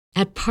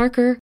At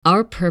Parker,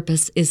 our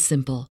purpose is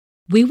simple.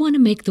 We want to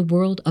make the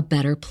world a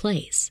better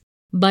place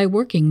by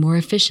working more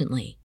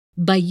efficiently,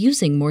 by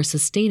using more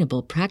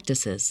sustainable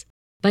practices,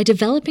 by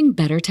developing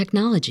better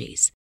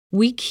technologies.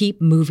 We keep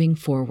moving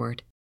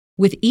forward.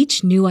 With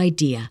each new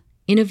idea,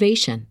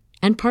 innovation,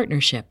 and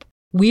partnership,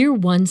 we're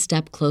one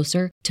step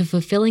closer to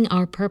fulfilling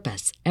our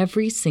purpose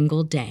every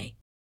single day.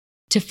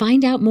 To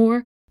find out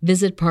more,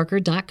 visit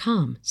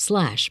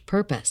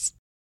parker.com/purpose.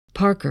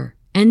 Parker,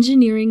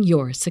 engineering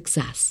your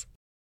success.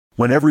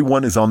 When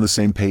everyone is on the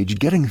same page,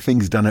 getting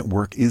things done at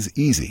work is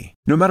easy.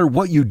 No matter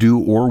what you do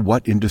or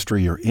what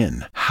industry you're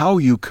in, how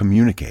you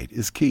communicate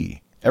is key.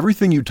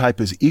 Everything you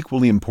type is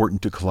equally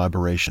important to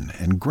collaboration,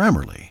 and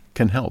Grammarly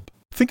can help.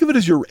 Think of it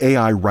as your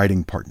AI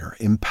writing partner,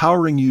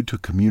 empowering you to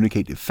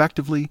communicate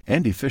effectively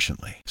and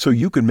efficiently so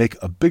you can make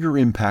a bigger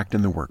impact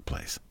in the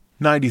workplace.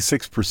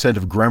 96%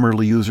 of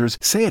Grammarly users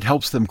say it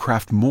helps them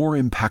craft more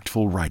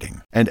impactful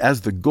writing. And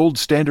as the gold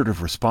standard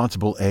of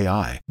responsible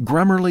AI,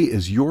 Grammarly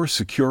is your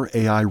secure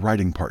AI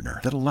writing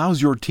partner that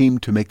allows your team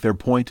to make their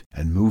point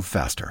and move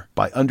faster.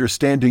 By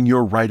understanding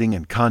your writing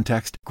and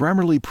context,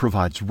 Grammarly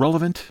provides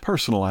relevant,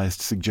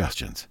 personalized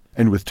suggestions.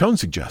 And with tone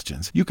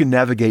suggestions, you can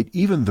navigate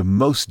even the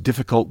most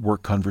difficult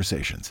work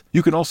conversations.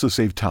 You can also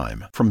save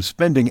time, from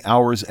spending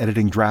hours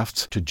editing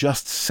drafts to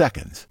just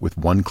seconds with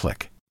one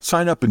click.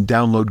 Sign up and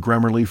download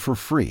Grammarly for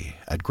free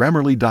at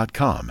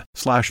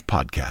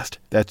Grammarly.com/podcast.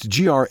 That's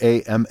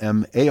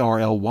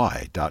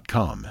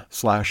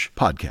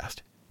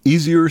GRAMMARLY.com/podcast.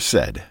 Easier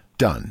said,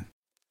 done.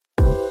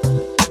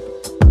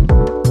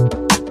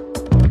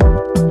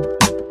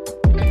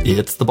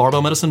 It's the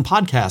Barbell Medicine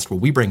Podcast, where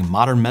we bring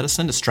modern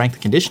medicine to strength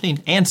and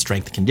conditioning and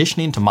strength and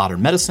conditioning to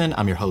modern medicine.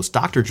 I'm your host,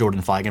 Dr.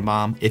 Jordan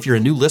Feigenbaum. If you're a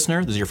new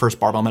listener, this is your first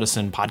Barbell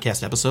Medicine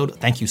Podcast episode.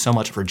 Thank you so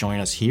much for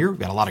joining us here. We've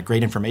got a lot of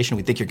great information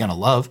we think you're going to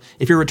love.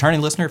 If you're a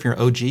returning listener, if you're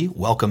an OG,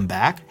 welcome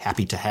back.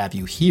 Happy to have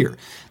you here.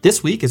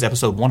 This week is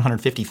episode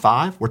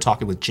 155. We're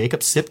talking with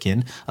Jacob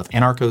Sipkin of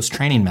Anarchos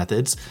Training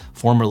Methods,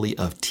 formerly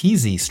of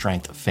TZ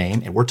Strength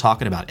fame, and we're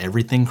talking about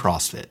everything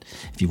CrossFit.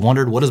 If you've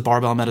wondered, what is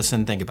barbell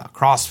medicine? Think about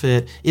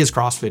CrossFit. Is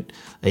CrossFit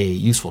a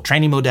useful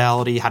training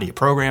modality? How do you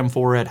program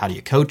for it? How do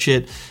you coach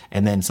it?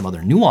 And then some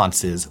other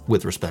nuances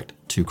with respect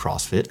to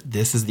CrossFit.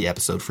 This is the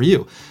episode for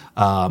you.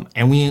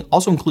 And we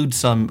also include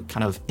some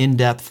kind of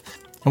in-depth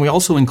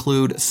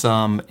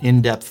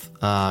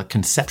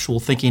conceptual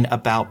thinking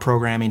about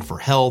programming for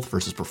health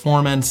versus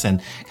performance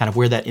and kind of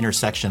where that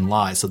intersection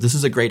lies. So this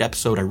is a great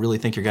episode. I really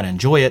think you're going to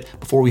enjoy it.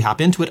 Before we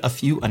hop into it, a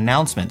few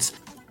announcements.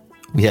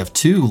 We have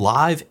 2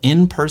 live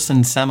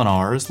in-person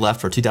seminars left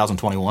for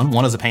 2021.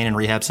 One is a pain and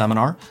rehab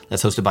seminar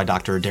that's hosted by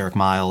Dr. Derek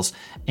Miles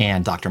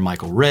and Dr.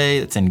 Michael Ray.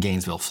 It's in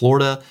Gainesville,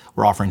 Florida.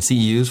 We're offering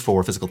CEUs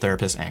for physical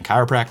therapists and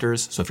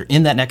chiropractors. So if you're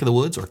in that neck of the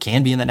woods or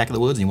can be in that neck of the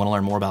woods and you want to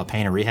learn more about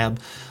pain and rehab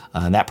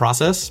and that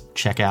process,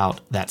 check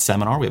out that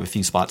seminar. We have a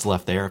few spots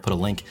left there. I put a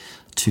link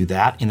to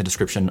that in the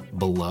description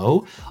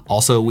below.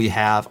 Also, we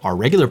have our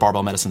regular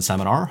Barbell Medicine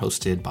seminar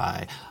hosted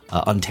by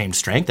Untamed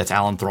Strength. That's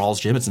Alan Thrall's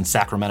gym. It's in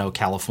Sacramento,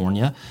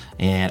 California.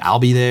 And I'll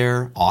be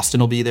there. Austin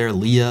will be there.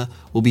 Leah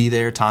will be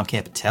there. Tom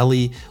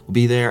Campitelli will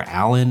be there.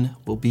 Alan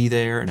will be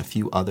there. And a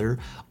few other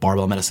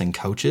Barbell Medicine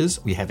coaches.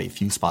 We have a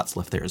few spots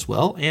left there as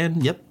well.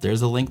 And yep,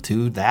 there's a link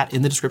to that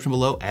in the description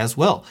below as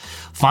well.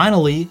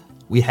 Finally,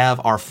 we have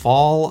our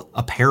fall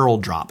apparel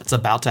drop. It's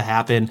about to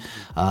happen.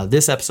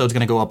 This episode is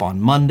going to go up on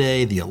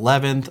Monday, the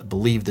 11th. I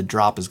believe the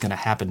drop is going to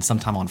happen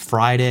sometime on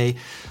Friday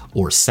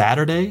or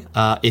Saturday.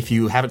 If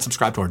you haven't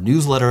subscribed to our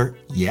newsletter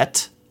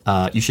yet,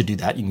 you should do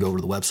that. You can go over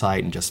to the website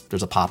and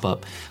there's a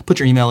pop-up. Put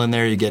your email in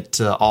there. You get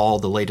all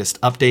the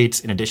latest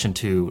updates in addition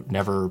to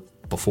never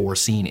before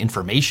seen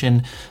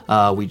information.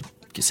 We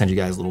send you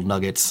guys little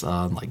nuggets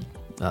like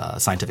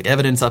scientific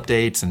evidence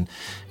updates and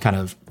kind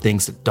of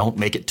things that don't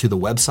make it to the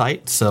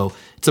website. So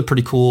it's a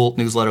pretty cool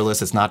newsletter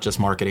list. It's not just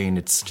marketing.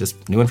 It's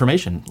just new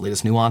information,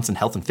 latest nuance in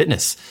health and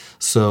fitness.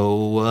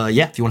 So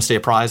if you want to stay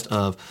apprised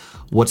of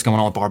what's going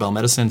on with barbell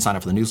medicine, sign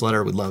up for the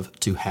newsletter. We'd love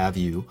to have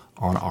you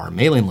on our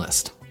mailing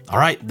list. All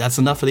right, that's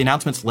enough for the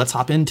announcements. Let's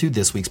hop into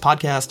this week's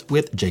podcast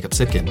with Jacob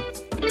Sipkin.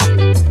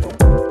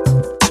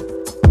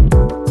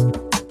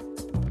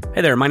 Hey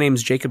there, my name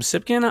is Jacob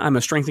Sipkin. I'm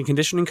a strength and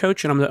conditioning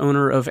coach, and I'm the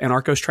owner of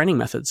Anarchos Training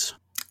Methods.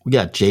 We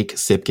got Jake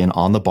Sipkin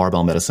on the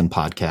Barbell Medicine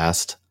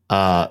podcast.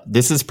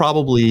 This is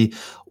probably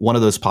one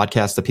of those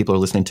podcasts that people are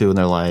listening to, and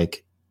they're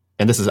like,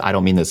 and this is, I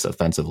don't mean this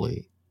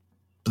offensively,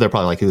 but they're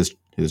probably like, who's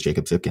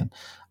Jacob Sipkin?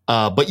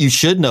 But you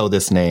should know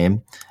this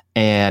name,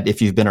 and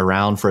if you've been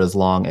around for as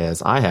long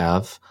as I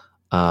have,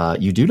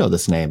 you do know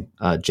this name.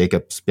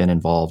 Jacob's been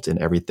involved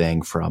in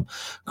everything from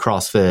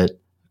CrossFit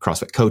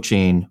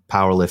coaching,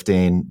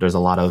 powerlifting. There's a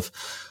lot of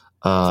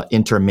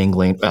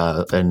intermingling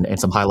and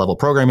some high-level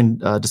programming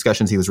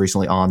discussions. He was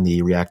recently on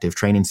the Reactive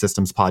Training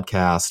Systems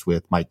podcast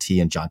with Mike T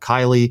and John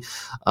Kiley.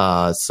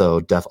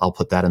 So I'll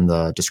put that in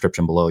the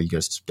description below. You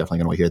guys definitely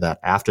going to hear that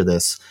after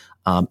this.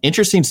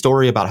 Interesting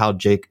story about how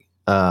Jacob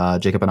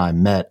and I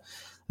met.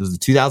 It was the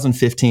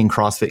 2015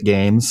 CrossFit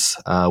Games.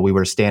 We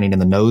were standing in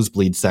the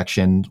nosebleed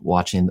section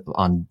watching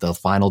on the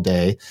final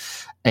day,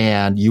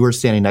 and you were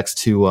standing next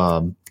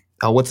to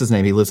what's his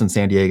name? He lives in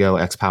San Diego,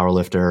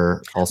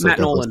 ex-powerlifter, also Matt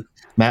Nolan.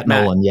 Matt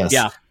Nolan, yes.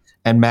 Yeah.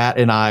 And Matt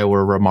and I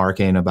were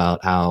remarking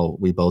about how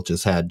we both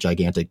just had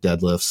gigantic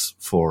deadlifts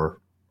for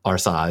our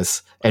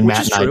size. And Which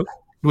Matt is and true.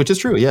 which is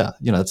true. Yeah.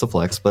 It's a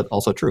flex, but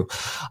also true.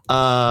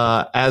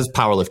 As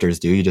powerlifters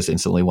do, you just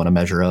instantly want to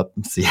measure up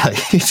and see how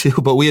you do.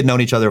 But we had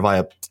known each other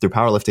through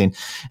powerlifting.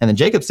 And then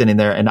Jacob's sitting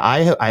there, and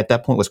I at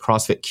that point was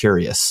CrossFit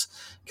curious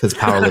because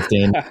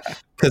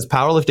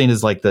powerlifting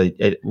is like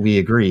we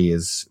agree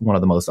is one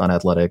of the most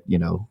unathletic,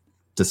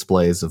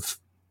 displays of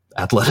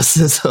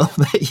athleticism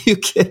that you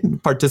can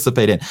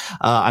participate in.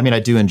 I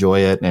do enjoy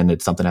it, and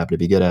it's something I happen to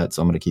be good at,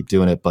 so I'm going to keep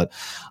doing it. But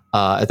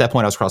at that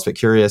point, I was CrossFit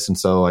curious, and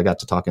so I got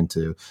to talking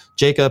to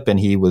Jacob, and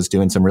he was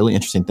doing some really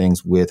interesting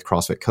things with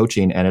CrossFit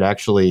coaching, and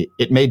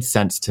it made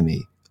sense to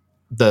me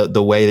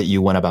the way that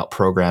you went about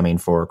programming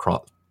for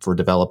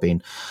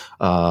developing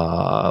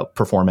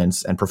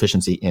performance and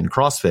proficiency in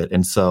CrossFit.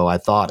 And so I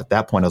thought at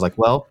that point, I was like,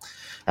 well,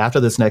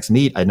 after this next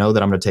meet, I know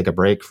that I'm going to take a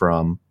break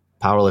from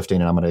powerlifting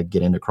and I'm going to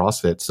get into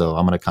CrossFit. So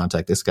I'm going to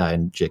contact this guy.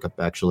 And Jacob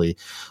actually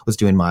was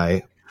doing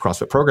my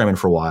CrossFit programming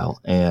for a while.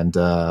 And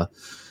and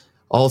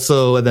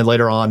then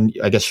later on,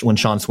 I guess when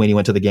Sean Sweeney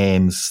went to the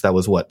games, that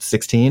was what,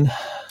 16?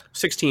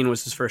 16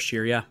 was his first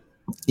year. Yeah.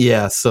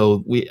 Yeah.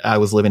 So I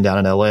was living down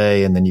in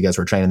LA, and then you guys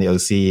were training the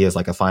OC as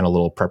like a final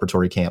little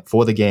preparatory camp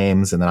for the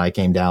games. And then I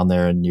came down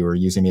there and you were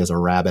using me as a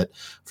rabbit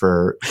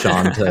for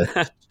Sean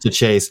to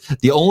chase.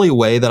 The only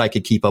way that I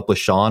could keep up with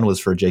Sean was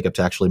for Jacob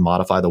to actually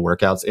modify the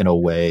workouts in a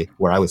way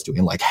where I was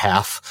doing like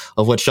half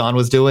of what Sean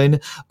was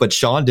doing, but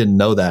Sean didn't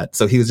know that.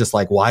 So he was just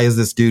like, why is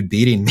this dude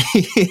beating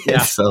me?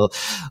 Yeah.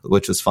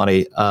 Which was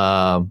funny.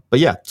 But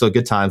yeah, so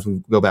good times.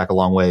 We go back a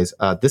long ways.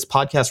 This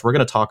podcast, we're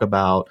going to talk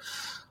about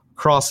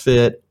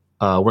CrossFit.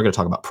 We're going to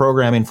talk about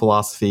programming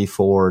philosophy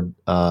for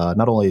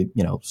not only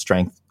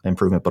strength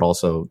improvement, but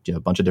also a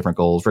bunch of different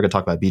goals. We're going to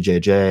talk about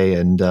BJJ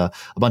and a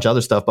bunch of other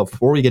stuff. But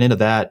before we get into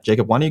that,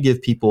 Jacob, why don't you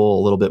give people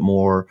a little bit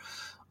more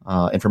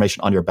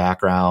information on your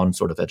background,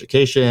 sort of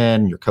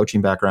education, your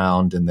coaching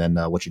background, and then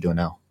what you're doing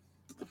now?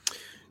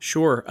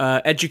 Sure.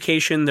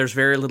 Education, there's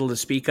very little to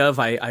speak of.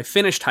 I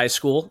finished high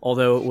school,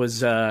 although it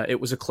was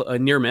a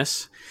near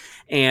miss.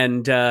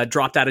 And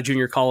dropped out of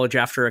junior college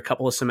after a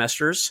couple of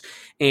semesters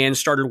and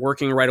started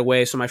working right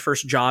away. So my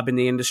first job in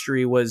the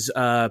industry was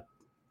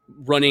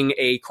running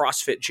a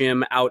CrossFit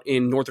gym out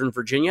in Northern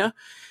Virginia.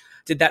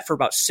 Did that for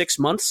about 6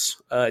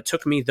 months. It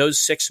took me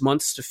those 6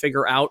 months to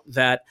figure out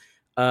that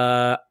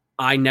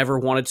I never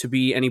wanted to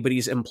be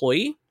anybody's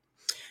employee.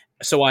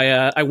 So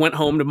I went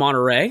home to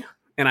Monterey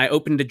and I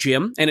opened a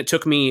gym. And it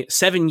took me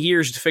 7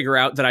 years to figure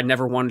out that I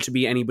never wanted to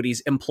be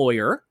anybody's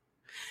employer.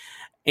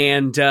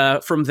 And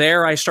from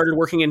there, I started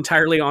working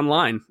entirely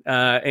online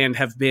and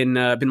have been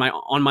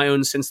on my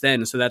own since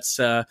then. So that's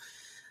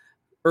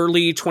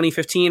early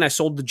 2015. I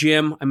sold the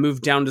gym. I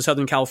moved down to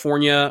Southern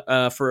California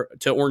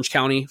to Orange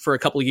County for a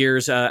couple of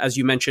years. As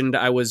you mentioned,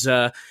 I was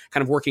kind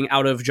of working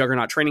out of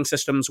Juggernaut Training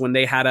Systems when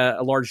they had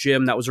a large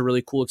gym. That was a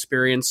really cool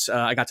experience.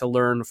 I got to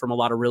learn from a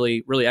lot of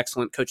really, really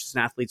excellent coaches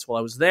and athletes while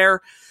I was there.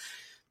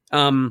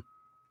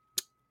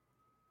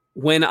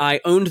 When I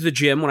owned the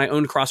gym, when I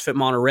owned CrossFit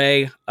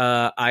Monterey,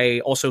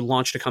 I also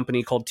launched a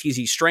company called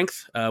TZ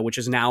Strength, which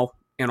is now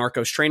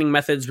Anarchos Training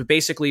Methods. But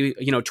basically,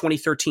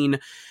 2013,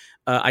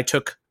 I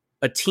took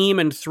a team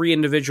and 3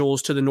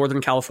 individuals to the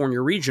Northern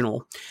California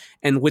Regional.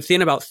 And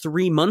within about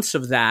 3 months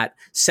of that,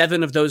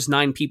 7 of those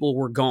 9 people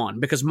were gone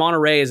because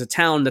Monterey is a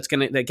town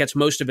that gets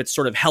most of its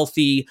sort of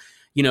healthy,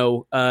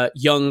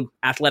 young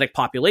athletic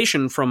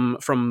population from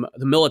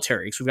the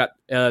military. So we've got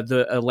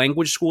the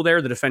language school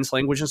there, the Defense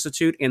Language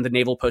Institute, and the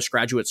Naval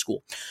Postgraduate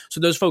School. So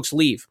those folks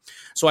leave.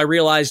 So I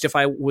realized if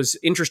I was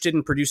interested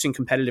in producing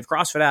competitive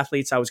CrossFit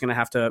athletes, I was going to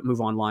have to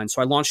move online.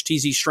 So I launched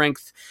TZ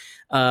Strength,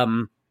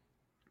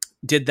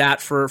 did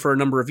that for a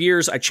number of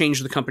years. I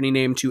changed the company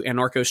name to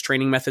Anarchos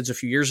Training Methods a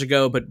few years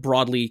ago, but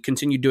broadly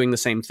continued doing the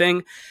same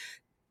thing.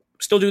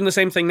 Still doing the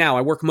same thing now.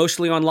 I work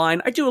mostly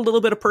online. I do a little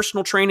bit of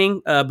personal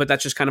training, but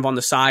that's just kind of on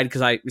the side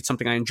because it's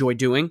something I enjoy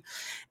doing.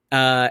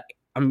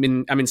 I'm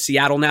in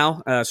Seattle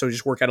now, so I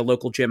just work at a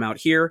local gym out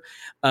here.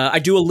 I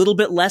do a little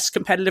bit less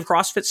competitive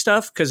CrossFit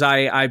stuff because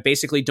I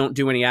basically don't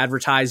do any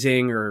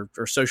advertising or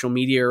social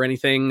media or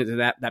anything.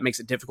 That makes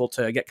it difficult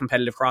to get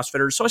competitive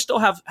CrossFitters. So I still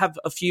have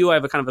a few. I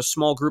have a kind of a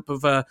small group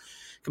of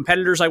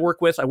competitors I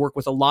work with. I work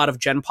with a lot of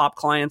Gen Pop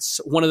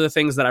clients. One of the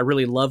things that I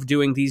really love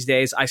doing these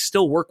days, I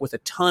still work with a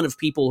ton of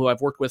people who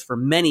I've worked with for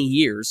many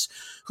years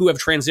who have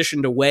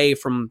transitioned away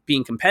from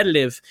being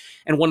competitive.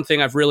 And one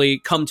thing I've really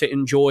come to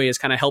enjoy is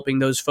kind of helping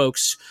those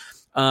folks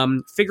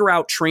figure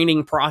out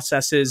training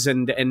processes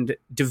and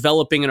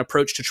developing an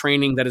approach to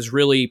training that is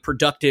really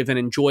productive and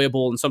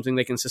enjoyable and something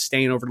they can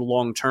sustain over the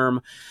long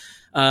term.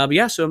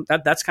 So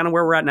that's kind of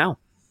where we're at now.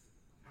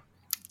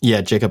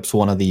 Yeah, Jacob's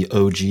one of the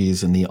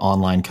OGs in the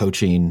online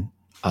coaching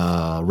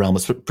realm,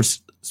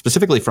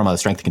 specifically from a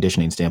strength and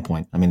conditioning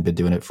standpoint. I mean, been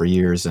doing it for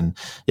years, and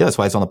yeah, that's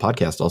why it's on the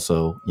podcast.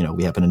 Also,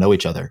 we happen to know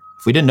each other.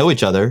 If we didn't know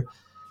each other,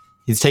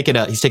 he's taken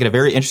a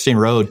very interesting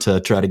road to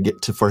try to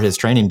get to for his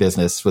training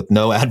business with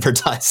no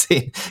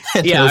advertising.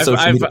 And yeah, no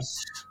social media.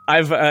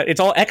 I've it's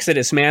all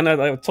exodus, man.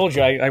 I told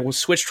you I was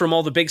switched from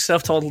all the big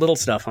stuff to all the little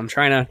stuff. I'm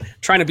trying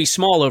to be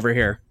small over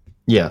here.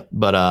 Yeah,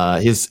 but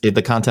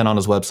the content on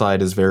his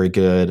website is very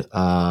good,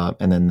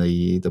 and then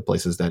the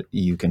places that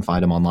you can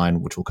find him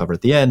online, which we'll cover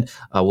at the end,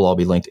 will all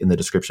be linked in the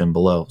description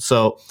below.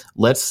 So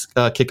let's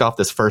kick off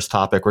this first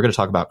topic. We're going to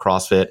talk about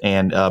CrossFit,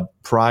 and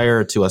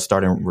prior to us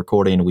starting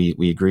recording,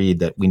 we agreed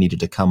that we needed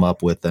to come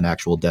up with an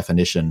actual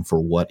definition for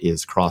what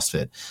is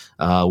CrossFit.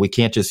 We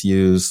can't just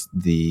use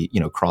the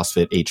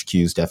CrossFit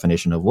HQ's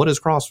definition of what is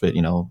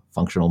CrossFit.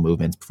 Functional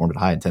movements performed at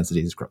high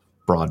intensities,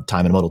 broad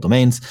time and modal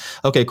domains.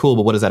 Okay, cool.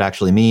 But what does that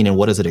actually mean? And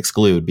what does it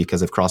exclude?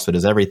 Because if CrossFit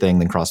is everything,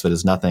 then CrossFit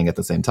is nothing at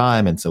the same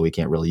time. And so we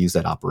can't really use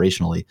that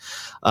operationally.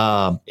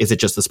 Is it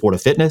just the sport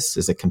of fitness?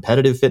 Is it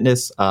competitive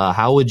fitness?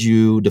 How would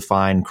you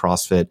define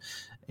CrossFit?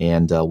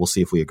 And we'll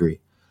see if we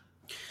agree.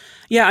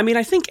 Yeah, I mean,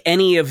 I think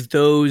any of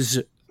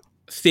those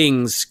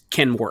things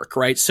can work,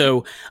 right?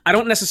 So I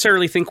don't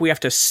necessarily think we have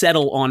to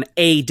settle on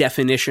a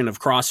definition of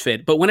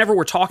CrossFit, but whenever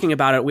we're talking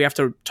about it, we have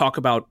to talk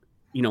about,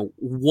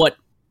 what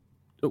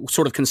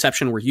sort of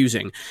conception we're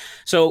using.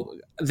 So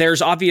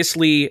there's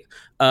obviously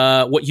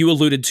what you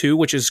alluded to,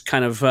 which is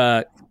kind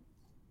of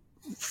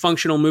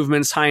functional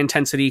movements, high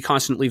intensity,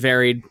 constantly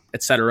varied,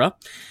 etc.,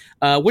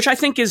 which I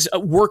think is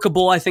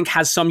workable. I think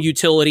has some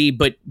utility,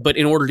 but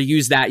in order to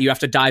use that, you have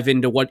to dive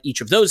into what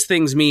each of those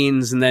things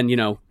means, and then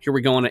here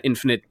we go on an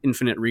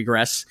infinite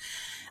regress.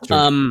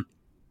 Sure.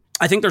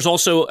 I think there's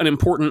also an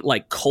important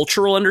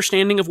cultural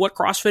understanding of what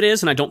CrossFit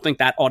is, and I don't think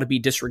that ought to be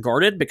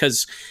disregarded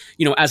because,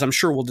 as I'm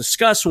sure we'll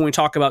discuss when we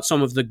talk about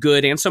some of the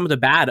good and some of the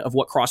bad of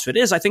what CrossFit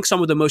is, I think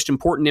some of the most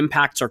important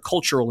impacts are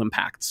cultural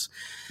impacts.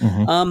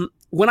 Mm-hmm.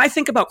 When I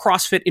think about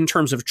CrossFit in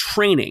terms of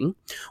training,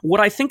 what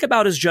I think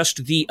about is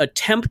just the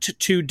attempt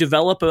to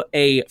develop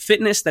a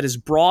fitness that is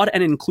broad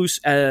and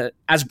inclusive,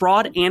 as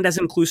broad and as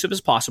inclusive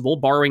as possible,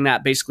 borrowing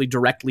that basically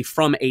directly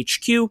from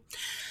HQ.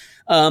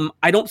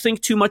 I don't think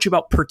too much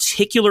about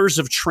particulars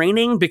of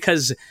training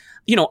because,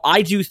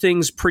 I do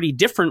things pretty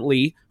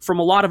differently from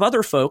a lot of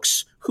other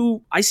folks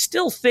who I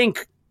still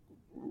think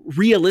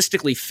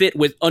realistically fit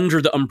under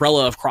the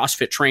umbrella of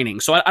CrossFit training.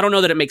 So I don't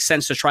know that it makes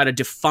sense to try to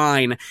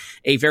define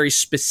a very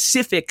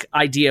specific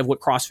idea of what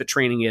CrossFit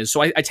training is.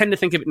 So I tend to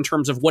think of it in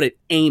terms of what it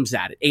aims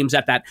at. It aims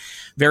at that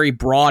very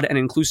broad and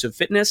inclusive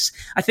fitness.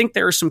 I think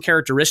there are some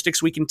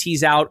characteristics we can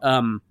tease out.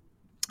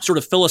 Sort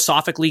of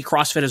philosophically,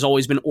 CrossFit has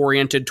always been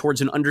oriented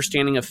towards an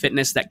understanding of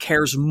fitness that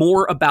cares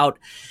more about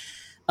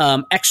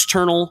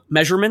external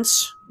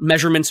measurements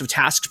of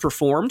tasks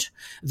performed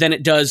than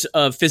it does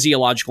of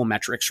physiological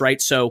metrics, right?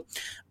 So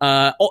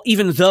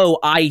even though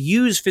I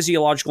use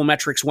physiological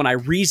metrics when I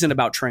reason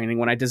about training,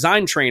 when I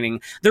design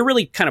training, they're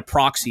really kind of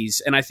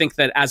proxies. And I think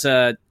that as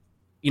a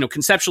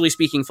conceptually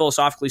speaking,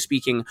 philosophically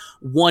speaking,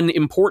 one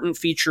important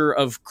feature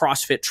of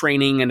CrossFit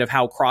training and of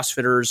how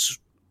CrossFitters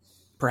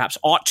perhaps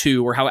ought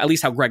to, or at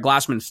least how Greg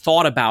Glassman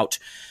thought about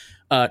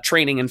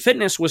training and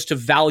fitness was to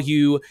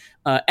value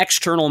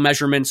external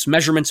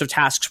measurements of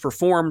tasks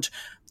performed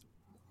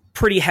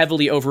pretty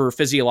heavily over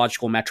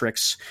physiological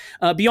metrics.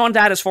 Beyond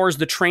that, as far as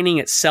the training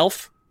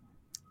itself,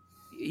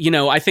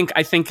 I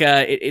think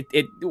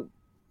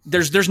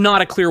there's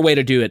not a clear way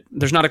to do it.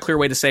 There's not a clear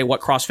way to say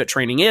what CrossFit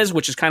training is,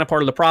 which is kind of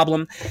part of the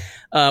problem.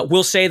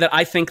 We'll say that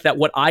I think that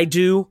what I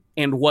do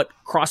and what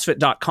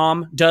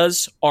CrossFit.com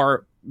does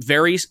are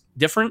very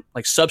different,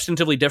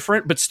 substantively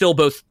different, but still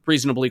both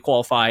reasonably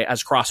qualify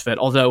as CrossFit,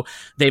 although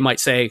they might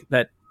say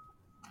that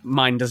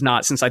mine does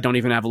not, since I don't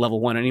even have a level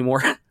 1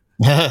 anymore.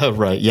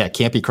 Right. Yeah.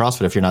 Can't be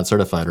CrossFit if you're not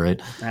certified,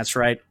 right? That's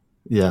right.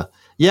 Yeah.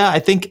 Yeah. I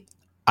think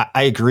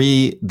I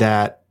agree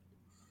that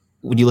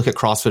when you look at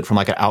CrossFit from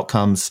an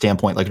outcomes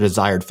standpoint,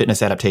 desired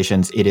fitness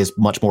adaptations, it is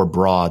much more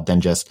broad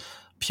than just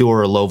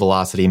pure low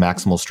velocity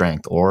maximal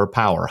strength or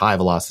power high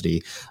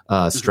velocity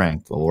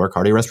strength or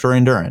cardiorespiratory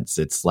endurance.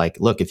 It's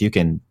look, if you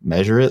can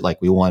measure it,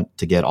 we want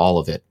to get all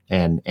of it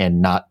and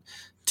not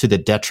to the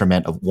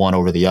detriment of one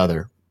over the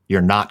other.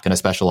 You're not going to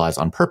specialize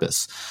on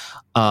purpose.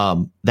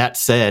 That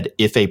said,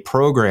 if a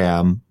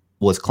program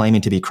was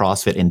claiming to be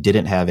CrossFit and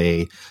didn't have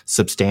a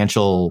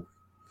substantial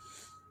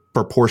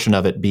proportion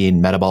of it being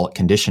metabolic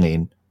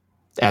conditioning,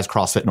 as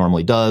CrossFit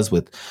normally does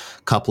with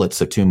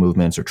couplets of 2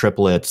 movements or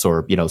triplets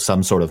or,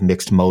 some sort of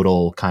mixed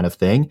modal kind of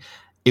thing,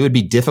 it would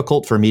be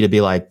difficult for me to be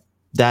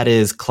that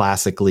is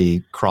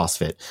classically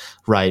CrossFit,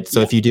 right?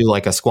 So if you do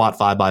a squat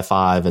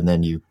 5x5 and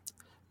then you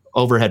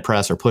overhead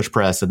press or push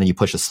press and then you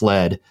push a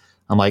sled,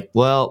 I'm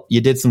well,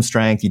 you did some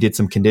strength, you did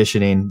some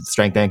conditioning,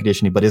 strength and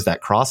conditioning, but is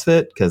that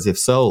CrossFit? Because if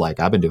so,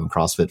 I've been doing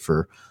CrossFit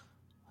for,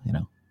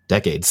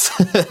 decades.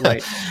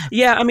 Right.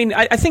 Yeah. I mean,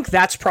 I think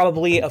that's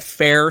probably a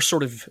fair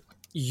sort of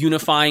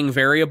unifying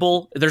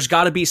variable. There's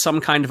got to be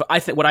some kind of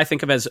what I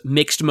think of as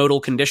mixed modal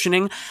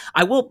conditioning.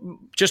 I will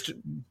just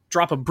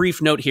drop a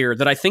brief note here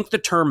that I think the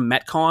term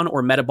metcon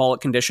or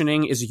metabolic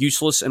conditioning is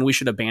useless and we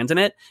should abandon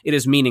it. It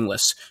is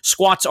meaningless.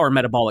 Squats are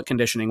metabolic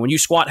conditioning. When you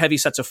squat heavy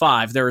sets of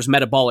 5, there is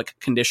metabolic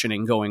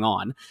conditioning going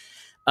on.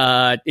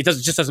 It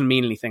just doesn't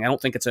mean anything. I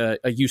don't think it's a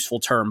useful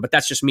term, but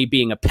that's just me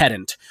being a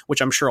pedant,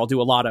 which I'm sure I'll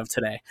do a lot of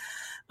today.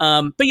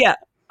 But yeah,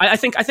 I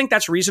think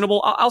that's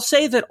reasonable. I'll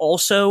say that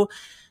also,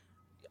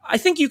 I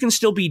think you can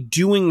still be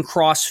doing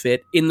CrossFit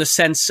in the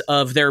sense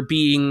of there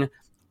being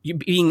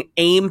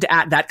aimed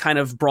at that kind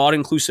of broad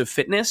inclusive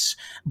fitness,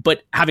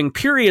 but having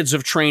periods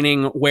of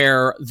training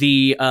where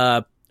the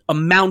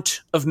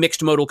amount of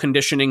mixed modal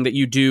conditioning that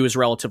you do is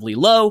relatively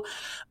low,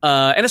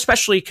 and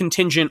especially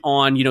contingent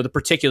on, the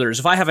particulars.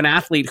 If I have an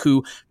athlete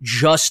who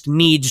just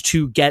needs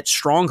to get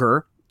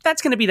stronger,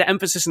 that's going to be the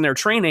emphasis in their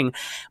training.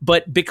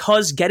 But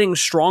because getting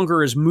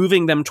stronger is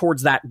moving them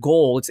towards that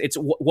goal, it's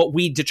what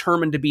we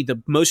determine to be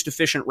the most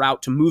efficient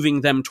route to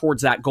moving them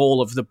towards that goal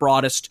of the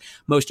broadest,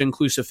 most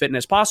inclusive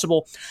fitness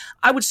possible.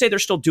 I would say they're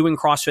still doing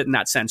CrossFit in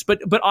that sense.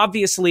 But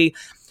obviously,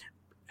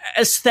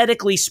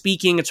 aesthetically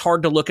speaking, it's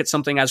hard to look at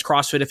something as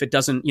CrossFit if it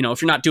doesn't,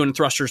 if you're not doing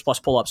thrusters plus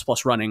pull-ups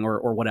plus running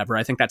or whatever.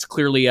 I think that's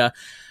clearly a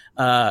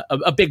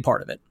big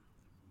part of it.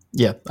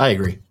 Yeah, I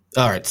agree.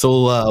 All right,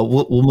 so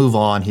we'll move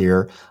on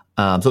here.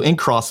 So in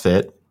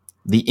CrossFit,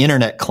 the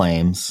internet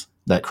claims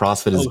that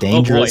CrossFit is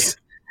dangerous.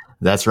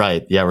 That's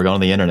right. Yeah, we're going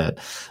to the internet.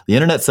 The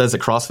internet says that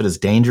CrossFit is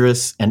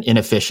dangerous and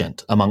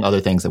inefficient, among other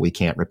things that we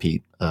can't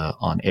repeat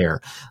on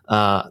air.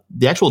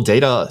 The actual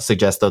data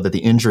suggests, though, that the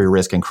injury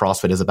risk in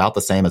CrossFit is about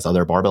the same as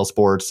other barbell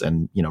sports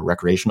and,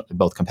 recreational,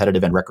 both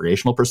competitive and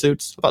recreational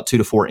pursuits, about 2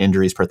 to 4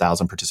 injuries per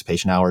 1,000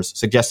 participation hours,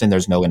 suggesting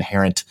there's no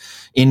inherent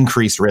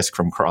increased risk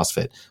from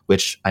CrossFit,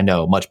 which I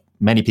know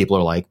many people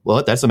are like, well,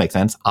 that doesn't make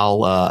sense.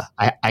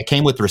 I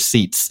came with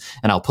receipts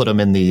and I'll put them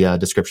in the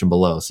description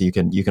below so you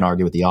can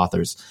argue with the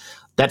authors.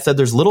 That said,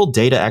 there's little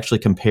data actually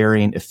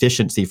comparing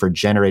efficiency for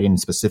generating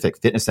specific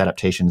fitness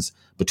adaptations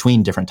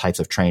between different types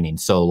of training.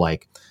 So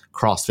like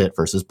CrossFit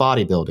versus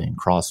bodybuilding,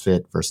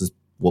 CrossFit versus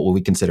what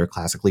we consider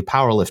classically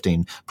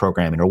powerlifting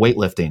programming or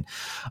weightlifting,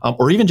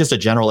 or even just a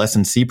general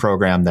S&C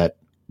program that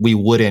we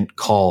wouldn't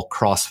call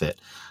CrossFit.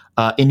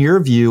 In your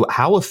view,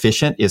 how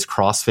efficient is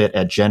CrossFit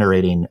at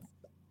generating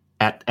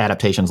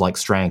adaptations like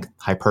strength,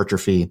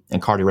 hypertrophy,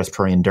 and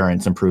cardiorespiratory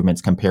endurance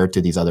improvements compared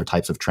to these other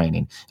types of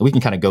training? And we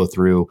can kind of go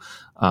through,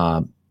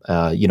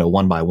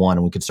 one by one,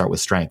 and we could start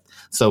with strength.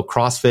 So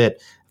CrossFit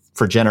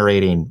for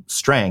generating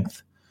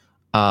strength,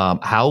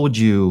 how would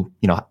you,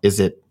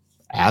 is it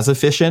as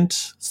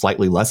efficient,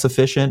 slightly less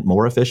efficient,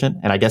 more efficient?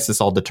 And I guess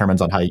this all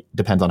depends on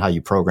how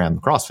you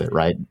program CrossFit,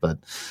 right? But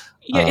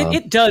yeah,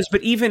 it does.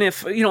 But even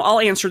if, I'll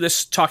answer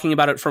this talking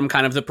about it from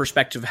kind of the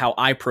perspective of how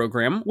I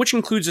program, which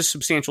includes a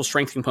substantial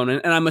strength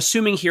component. And I'm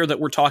assuming here that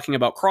we're talking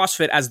about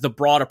CrossFit as the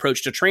broad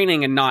approach to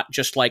training and not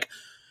just like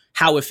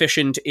how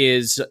efficient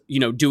is,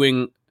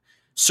 doing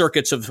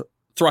circuits of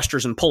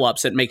thrusters and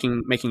pull-ups at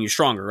making you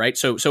stronger, right?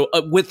 So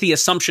with the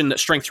assumption that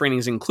strength training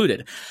is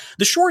included.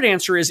 The short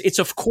answer is it's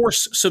of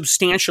course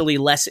substantially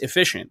less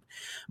efficient,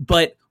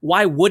 but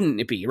why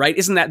wouldn't it be, right?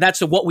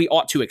 That's what we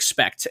ought to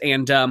expect.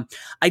 And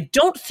I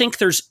don't think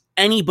there's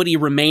anybody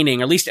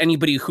remaining, or at least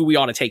anybody who we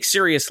ought to take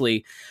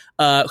seriously,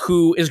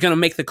 who is going to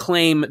make the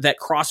claim that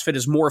CrossFit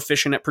is more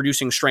efficient at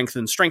producing strength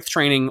than strength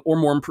training, or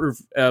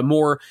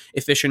more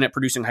efficient at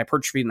producing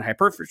hypertrophy than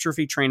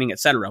hypertrophy training, et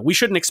cetera. We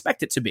shouldn't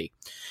expect it to be.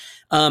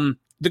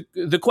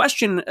 The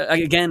question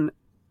again,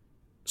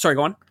 sorry,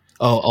 go on.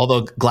 Oh,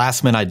 although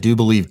Glassman, I do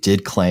believe,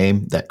 did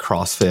claim that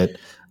CrossFit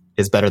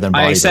is better than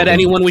bodybuilding. I said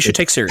anyone we should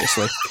take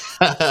seriously.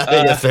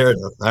 Yeah, fair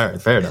enough. All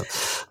right, fair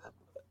enough.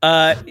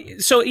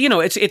 So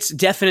it's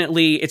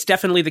definitely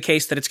the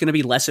case that it's going to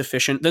be less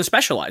efficient than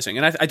specializing,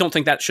 and I don't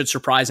think that should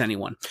surprise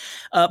anyone.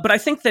 But I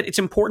think that it's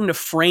important to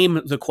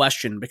frame the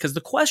question, because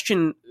the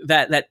question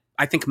that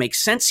I think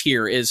makes sense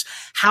here is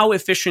how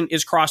efficient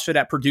is CrossFit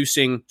at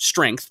producing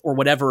strength or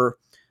whatever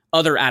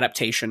other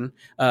adaptation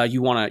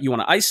you want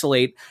to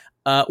isolate,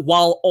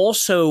 while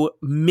also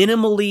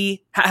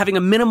minimally having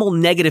a minimal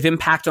negative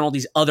impact on all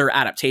these other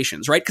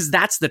adaptations, right? Because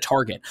that's the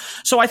target.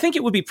 So I think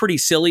it would be pretty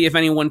silly of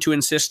anyone to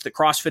insist that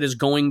CrossFit is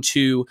going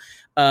to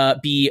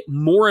be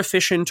more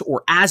efficient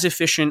or as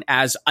efficient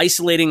as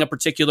isolating a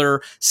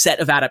particular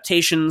set of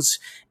adaptations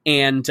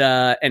and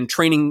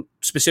training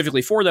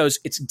specifically for those.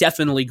 It's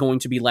definitely going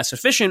to be less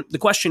efficient. The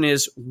question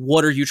is,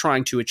 what are you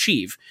trying to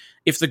achieve?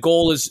 If the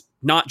goal is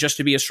not just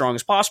to be as strong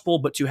as possible,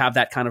 but to have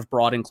that kind of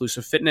broad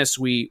inclusive fitness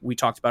we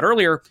talked about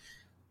earlier,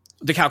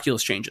 the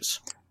calculus changes.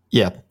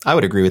 Yeah, I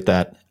would agree with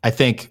that. I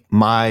think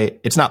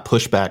it's not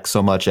pushback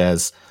so much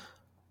as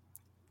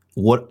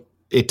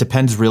it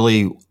depends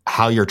really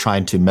how you're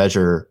trying to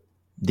measure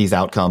these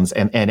outcomes.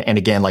 And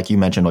again, like you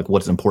mentioned, like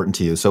what's important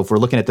to you. So if we're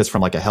looking at this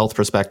from like a health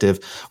perspective,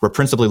 we're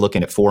principally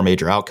looking at 4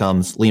 major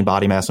outcomes: lean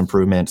body mass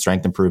improvement,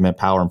 strength improvement,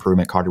 power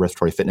improvement,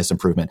 cardiorespiratory fitness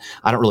improvement.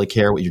 I don't really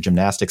care what your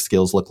gymnastic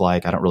skills look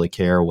like. I don't really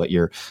care what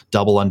your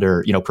double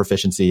under,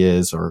 proficiency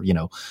is, or,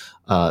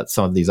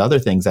 some of these other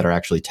things that are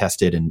actually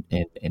tested and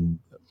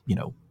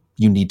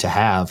you need to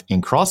have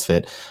in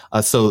CrossFit.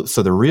 So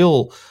the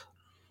real,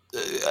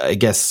 I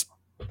guess,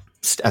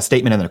 a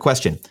statement and then a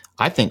question.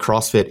 I think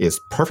CrossFit is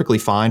perfectly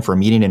fine for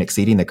meeting and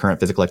exceeding the current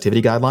physical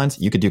activity guidelines.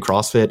 You could do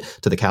CrossFit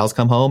to the cows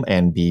come home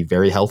and be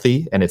very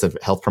healthy, and it's a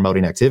health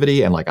promoting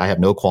activity. And like, I have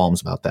no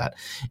qualms about that.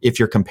 If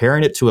you're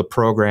comparing it to a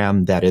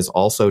program that is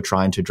also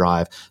trying to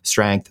drive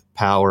strength,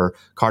 power,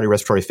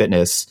 cardiorespiratory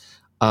fitness,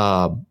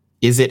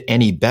 is it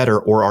any better,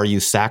 or are you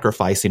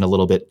sacrificing a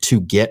little bit to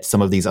get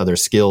some of these other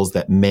skills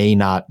that may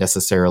not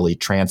necessarily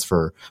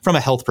transfer from a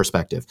health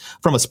perspective?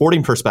 From a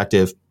sporting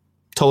perspective,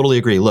 totally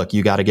agree. Look,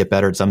 you got to get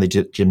better at some of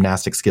the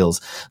gymnastic skills,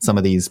 some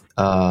of these,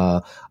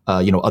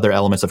 other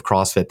elements of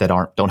CrossFit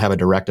that don't have a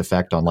direct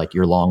effect on like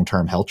your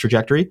long-term health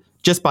trajectory,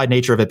 just by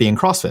nature of it being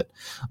CrossFit.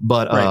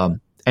 But, right.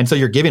 And so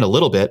you're giving a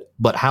little bit,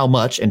 but how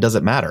much, and does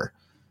it matter?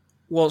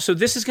 Well, so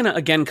this is going to,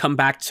 again, come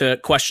back to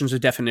questions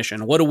of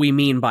definition. What do we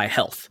mean by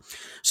health?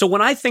 So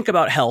when I think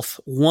about health,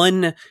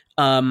 one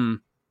thing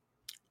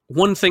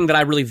that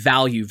I really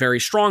value very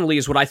strongly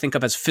is what I think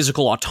of as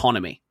physical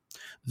autonomy.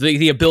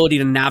 The ability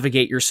to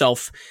navigate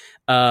yourself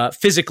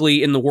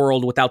physically in the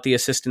world without the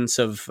assistance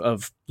of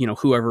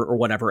whoever or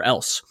whatever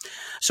else.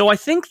 So I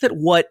think that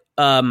what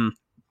I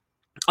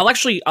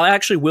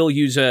actually will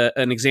use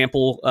an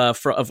example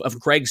of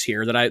Greg's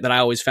here that I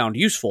always found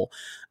useful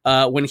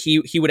when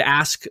he would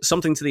ask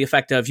something to the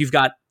effect of, you've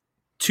got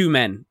 2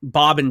 men,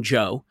 Bob and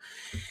Joe,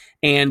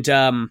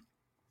 and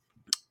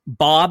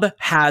Bob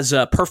has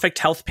a perfect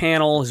health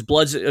panel. His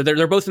blood's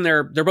they're both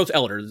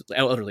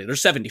elderly. They're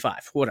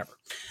 75, whatever.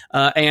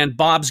 And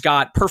Bob's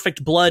got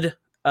perfect blood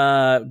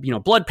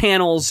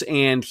panels,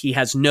 and he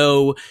has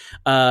no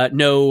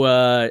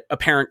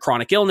apparent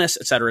chronic illness,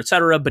 et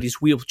cetera, but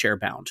he's wheelchair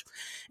bound.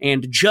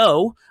 And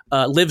Joe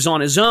lives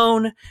on his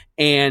own,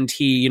 and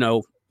he,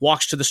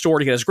 walks to the store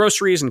to get his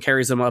groceries and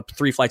carries them up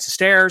 3 flights of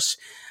stairs.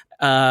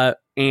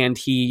 And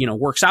he,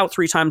 works out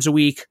 3 times a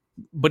week,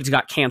 but he's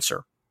got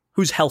cancer.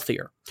 Who's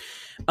healthier?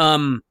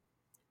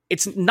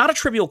 It's not a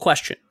trivial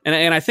question.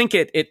 And I think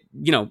it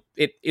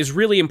is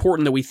really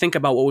important that we think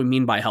about what we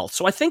mean by health.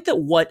 So I think that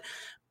what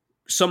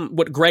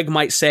Greg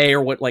might say,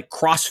 or what like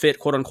CrossFit,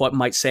 quote unquote,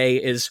 might say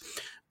is,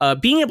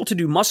 being able to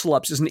do muscle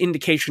ups is an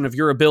indication of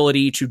your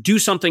ability to do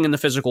something in the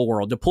physical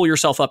world, to pull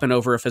yourself up and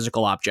over a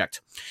physical object.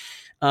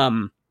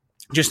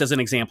 Just as an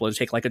example, to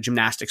take like a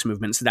gymnastics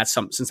movement. So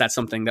since that's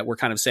something that we're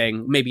kind of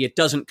saying, maybe it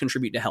doesn't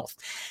contribute to health.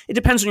 It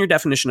depends on your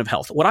definition of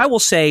health. What I will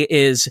say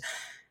is,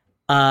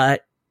 I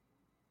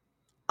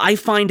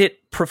find it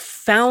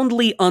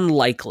profoundly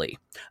unlikely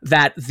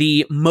that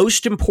the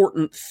most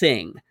important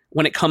thing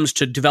when it comes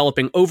to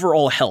developing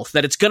overall health,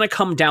 that it's going to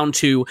come down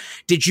to,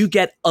 did you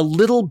get a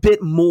little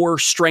bit more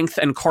strength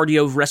and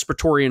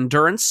cardiorespiratory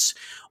endurance?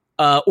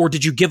 Or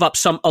did you give up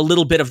a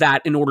little bit of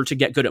that in order to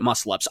get good at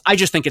muscle ups? I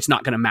just think it's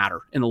not going to matter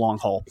in the long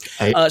haul.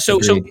 So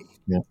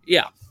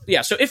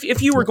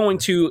if you were going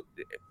to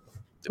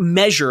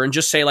measure and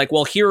just say like,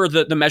 well, here are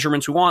the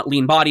measurements we want: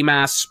 lean body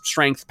mass,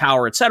 strength,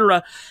 power,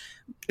 etc.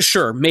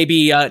 Sure,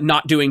 maybe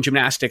not doing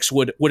gymnastics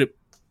would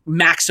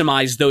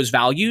maximize those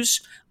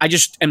values. I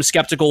just am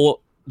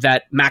skeptical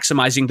that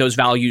maximizing those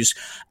values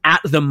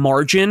at the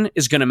margin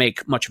is going to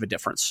make much of a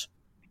difference.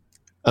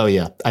 Oh,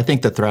 yeah. I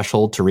think the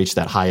threshold to reach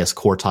that highest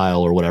quartile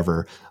or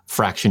whatever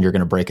fraction you're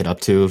going to break it up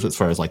to, as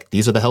far as like,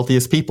 these are the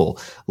healthiest people,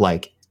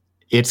 like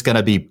it's going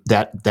to be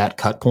that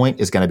cut point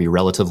is going to be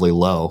relatively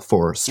low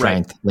for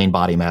strength, lean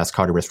body mass,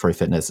 cardiorespiratory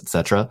fitness, et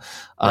cetera.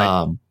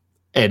 Right.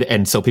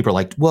 And so people are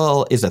like,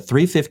 well, is a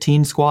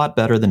 315 squat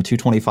better than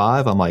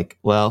 225? I'm like,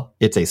 well,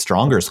 it's a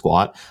stronger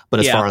squat. But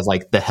as far as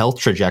like the health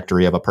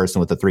trajectory of a person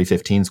with a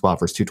 315 squat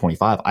versus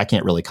 225, I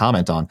can't really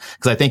comment on,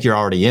 because I think you're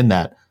already in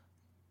that,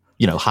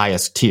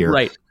 highest tier.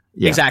 Right.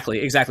 Yeah.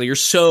 Exactly. You're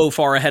so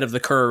far ahead of the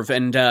curve.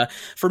 And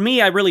for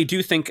me, I really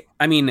do think,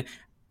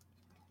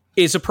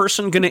 is a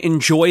person going to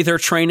enjoy their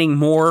training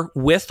more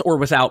with or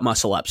without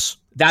muscle ups?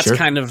 That's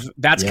kind of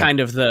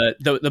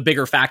the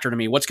bigger factor to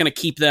me. What's going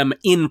to keep them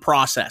in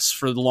process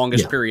for the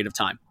longest period of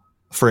time?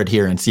 For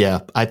adherence,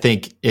 yeah. I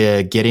think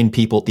getting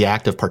people the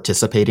act of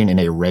participating in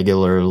a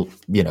regular,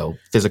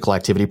 physical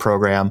activity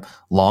program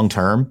long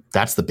term,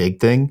 that's the big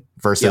thing,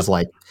 versus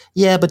like,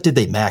 yeah, but did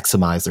they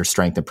maximize their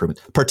strength improvement,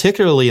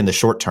 particularly in the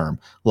short term?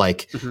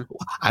 Like,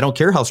 I don't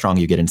care how strong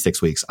you get in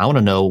 6 weeks. I want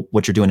to know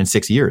what you're doing in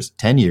 6 years,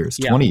 10 years,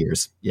 20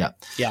 years. Yeah.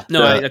 Yeah.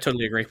 No, I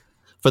totally agree.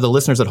 For the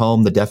listeners at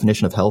home, the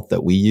definition of health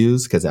that we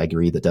use, because I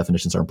agree that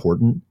definitions are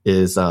important,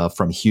 is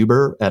from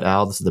Huber et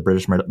al. This is the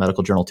British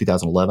Medical Journal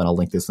 2011. I'll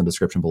link this in the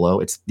description below.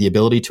 It's the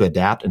ability to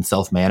adapt and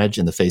self-manage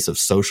in the face of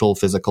social,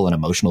 physical, and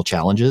emotional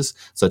challenges.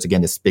 So it's,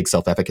 again, this big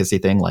self-efficacy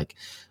thing. Like,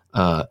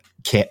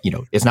 can't,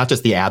 it's not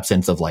just the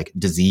absence of like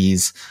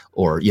disease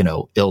or,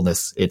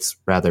 illness. It's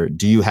rather,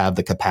 do you have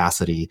the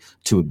capacity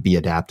to be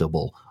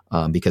adaptable?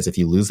 Because if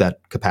you lose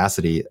that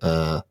capacity,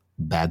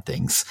 bad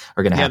things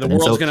are going to happen.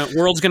 The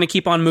world's gonna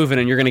keep on moving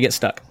and you're going to get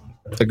stuck.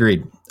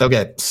 Agreed.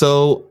 Okay.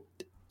 So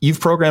you've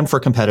programmed for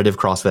competitive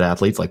CrossFit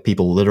athletes, like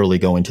people literally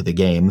going to the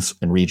games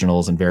and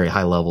regionals and very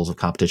high levels of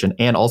competition,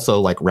 and also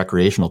like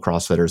recreational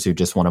CrossFitters who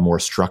just want a more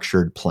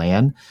structured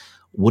plan.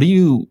 What do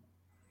you,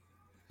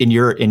 in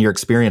your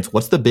experience,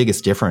 what's the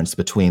biggest difference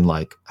between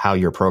like how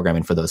you're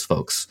programming for those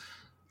folks?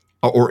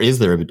 Or is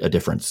there a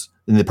difference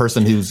in the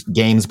person who's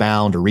games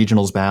bound or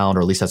regionals bound,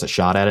 or at least has a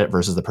shot at it,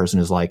 versus the person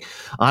who's like,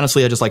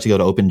 honestly, I just like to go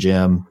to open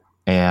gym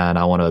and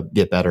I want to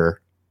get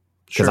better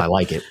because I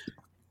like it?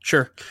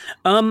 Sure.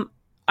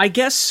 I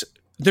guess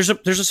there's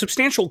a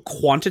substantial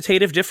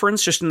quantitative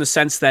difference, just in the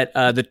sense that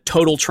the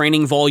total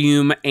training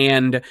volume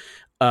and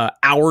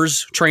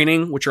hours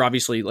training, which are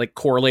obviously like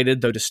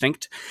correlated though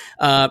distinct,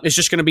 is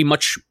just going to be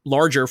much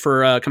larger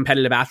for a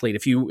competitive athlete.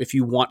 If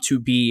you want to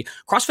be,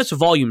 CrossFit's a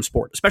volume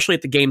sport, especially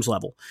at the games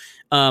level,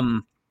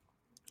 and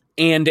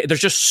there's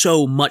just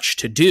so much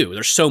to do.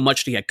 There's so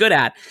much to get good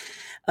at.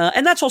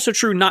 And that's also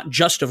true not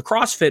just of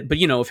CrossFit, but,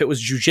 if it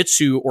was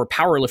jujitsu or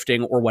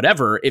powerlifting or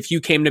whatever, if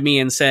you came to me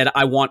and said,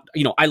 I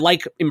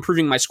like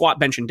improving my squat,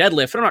 bench, and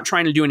deadlift, and I'm not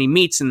trying to do any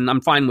meets and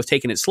I'm fine with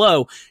taking it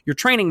slow, your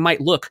training might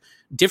look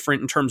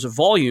different in terms of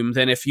volume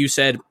than if you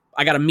said,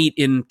 I got to meet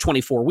in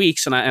 24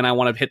 weeks and I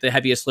want to hit the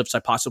heaviest lifts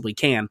I possibly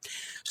can.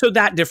 So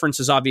that difference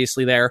is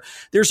obviously there.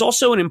 There's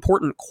also an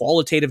important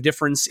qualitative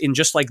difference in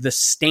just like the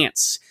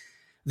stance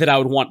that I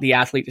would want the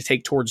athlete to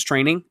take towards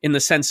training, in the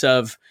sense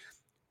of,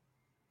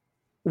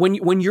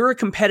 when you're a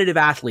competitive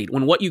athlete,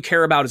 when what you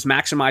care about is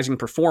maximizing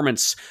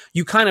performance,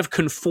 you kind of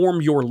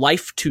conform your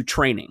life to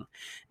training,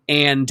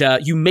 and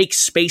you make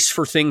space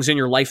for things in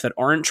your life that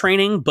aren't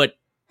training. But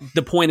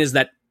the point is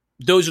that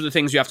those are the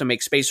things you have to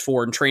make space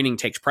for, and training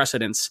takes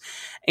precedence.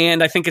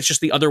 And I think it's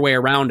just the other way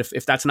around.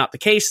 If that's not the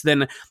case,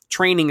 then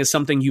training is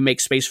something you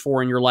make space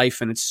for in your life,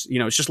 and it's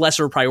just less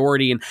of a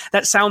priority. And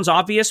that sounds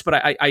obvious,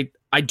 but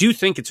I do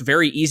think it's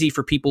very easy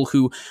for people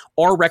who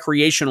are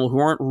recreational, who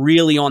aren't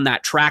really on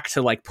that track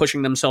to like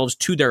pushing themselves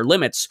to their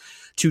limits,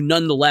 to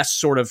nonetheless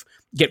sort of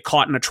get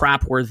caught in a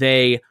trap where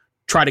they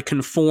try to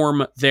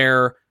conform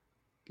their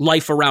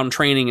life around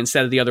training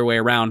instead of the other way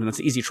around. And it's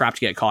an easy trap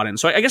to get caught in.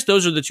 So I guess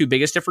those are the two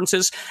biggest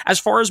differences. As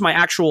far as my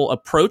actual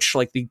approach,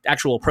 like the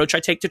actual approach I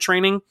take to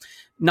training,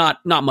 not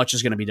much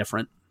is going to be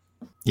different.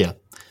 Yeah.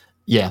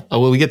 Yeah.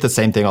 Well, we get the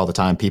same thing all the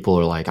time. People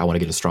are like, I want to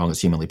get as strong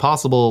as humanly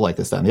possible, like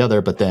this, that, and the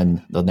other. But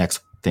then the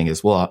next thing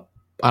is, well,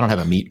 I don't have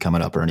a meet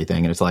coming up or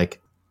anything. And it's like,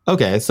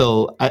 okay,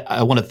 so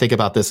I want to think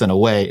about this in a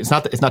way. It's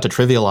not to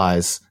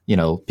trivialize,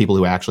 people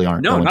who actually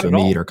aren't going to a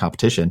meet or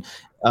competition.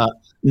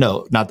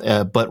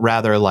 But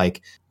rather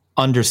like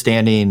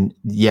understanding,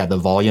 the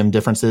volume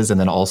differences, and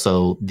then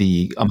also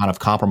the amount of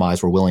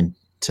compromise we're willing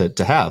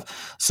to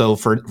have. So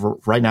for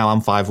right now,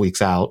 I'm 5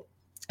 weeks out,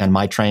 and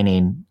my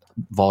training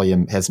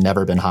volume has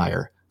never been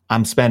higher.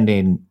 I'm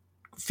spending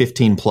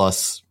 15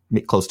 plus,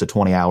 close to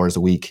 20 hours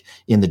a week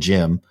in the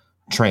gym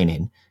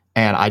training.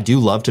 And I do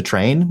love to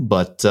train,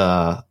 but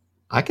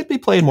I could be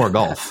playing more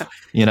golf.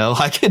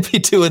 I could be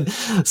doing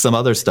some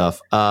other stuff.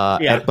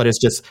 But it's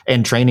just,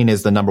 and training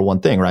is the number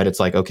one thing, right? It's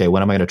like, okay,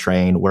 when am I going to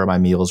train? Where my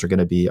meals are going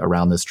to be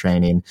around this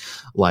training?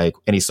 Like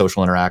any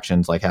social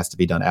interactions, like has to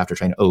be done after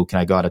training. Oh, can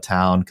I go out of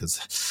town?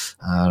 Cause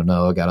I don't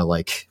know, I got to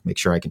like make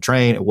sure I can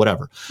train,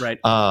 whatever. Right.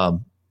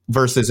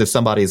 Versus if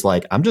somebody's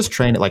like, I'm just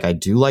training, like I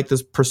do like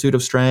this pursuit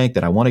of strength,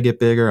 and I want to get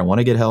bigger, I want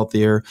to get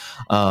healthier,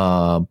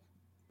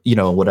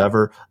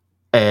 whatever.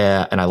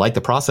 And I like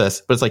the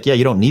process, but it's like,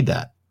 you don't need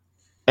that.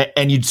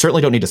 And you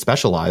certainly don't need to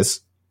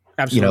specialize.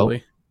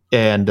 Absolutely.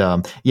 And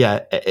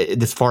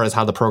as far as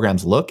how the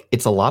programs look,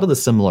 it's a lot of the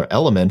similar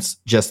elements,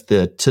 just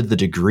to the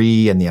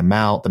degree and the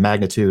amount, the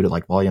magnitude, and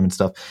like volume and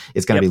stuff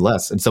is going to be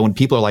less. And so when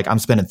people are like, I'm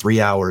spending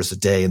 3 hours a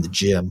day in the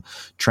gym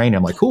training,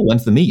 I'm like, cool,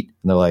 when's the meet?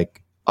 And they're like,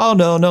 oh,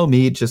 no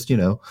meet, just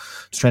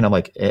train. I'm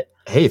like,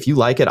 hey, if you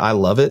like it, I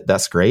love it.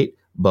 That's great.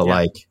 But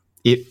like,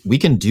 we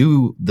can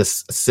do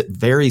this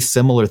very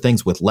similar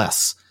things with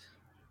less.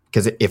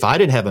 Because if I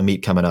didn't have a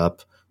meet coming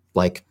up,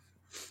 like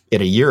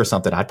in a year or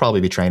something, I'd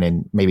probably be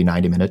training maybe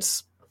 90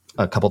 minutes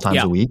a couple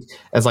times a week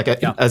as like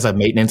as a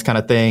maintenance kind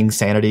of thing,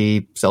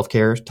 sanity,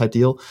 self-care type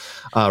deal,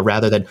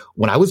 rather than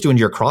when I was doing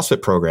your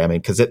CrossFit programming,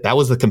 because that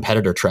was the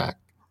competitor track.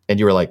 And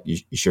you were like, you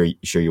sure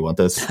you want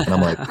this? And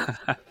I'm like,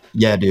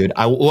 yeah, dude.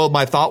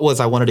 My thought was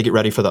I wanted to get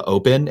ready for the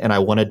open, and I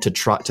wanted to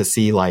try to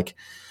see like,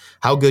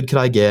 how good could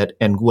I get,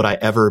 and would I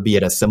ever be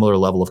at a similar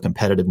level of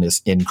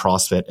competitiveness in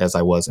CrossFit as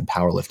I was in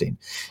powerlifting?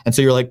 And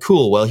so you're like,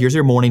 cool, well, here's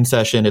your morning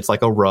session. It's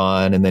like a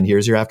run. And then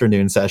here's your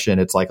afternoon session.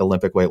 It's like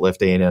Olympic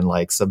weightlifting and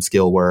like some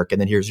skill work. And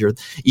then here's your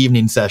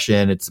evening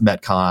session. It's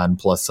Metcon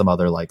plus some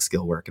other like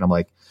skill work. And I'm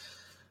like,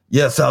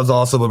 yeah, sounds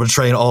awesome. I'm going to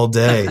train all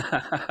day.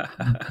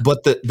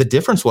 But the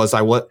difference was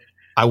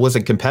I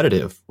wasn't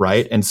competitive,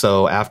 right? And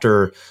so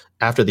after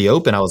the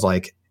open, I was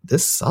like,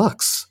 this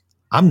sucks.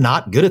 I'm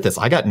not good at this.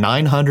 I got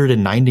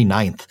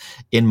 999th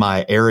in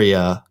my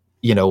area,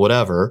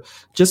 whatever,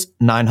 just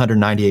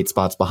 998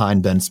 spots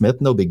behind Ben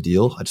Smith. No big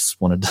deal. I just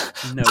wanted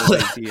to. No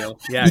big deal.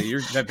 Yeah, you're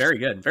very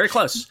good. Very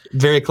close.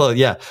 Very close.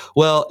 Yeah.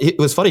 Well, it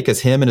was funny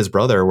because him and his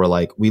brother were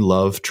like, we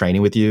love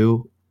training with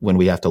you when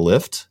we have to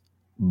lift,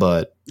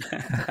 but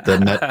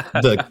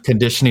the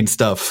conditioning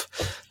stuff,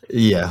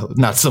 yeah,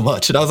 not so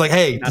much. And I was like,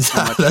 hey, Not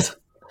so much.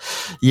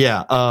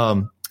 yeah.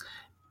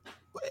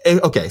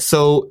 Okay.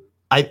 So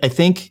I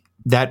think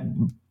that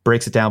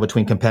breaks it down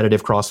between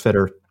competitive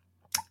CrossFitter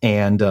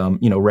and,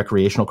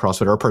 recreational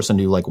CrossFitter, or a person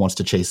who like wants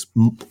to chase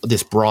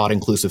this broad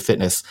inclusive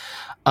fitness.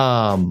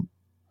 So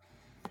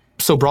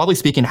broadly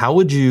speaking, how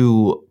would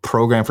you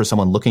program for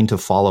someone looking to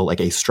follow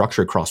like a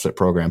structured CrossFit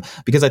program?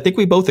 Because I think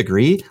we both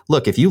agree,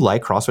 look, if you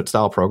like CrossFit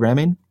style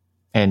programming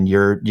and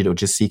you're,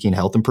 just seeking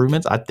health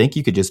improvements, I think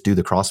you could just do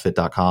the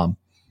CrossFit.com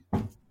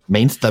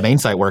the main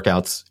site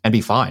workouts and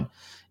be fine.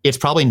 It's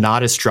probably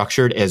not as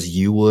structured as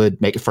you would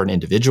make it for an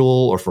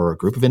individual or for a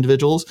group of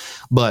individuals.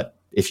 But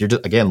if you're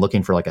just, again,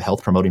 looking for like a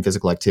health promoting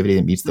physical activity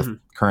that meets the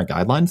current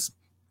guidelines,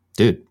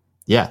 dude,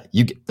 yeah,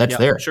 that's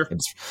there. Sure.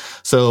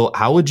 So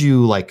how would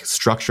you like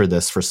structure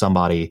this for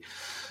somebody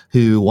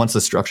who wants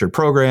a structured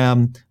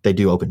program? They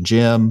do open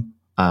gym.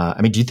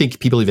 Do you think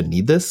people even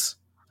need this,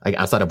 like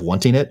outside of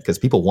wanting it? Because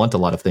people want a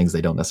lot of things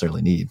they don't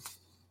necessarily need.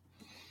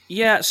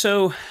 Yeah.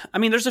 So,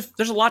 there's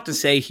a lot to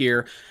say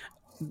here.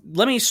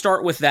 Let me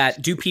start with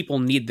that. Do people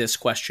need this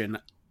question?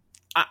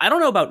 I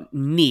don't know about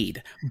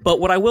need, but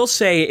what I will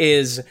say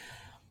is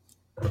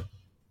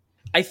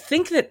I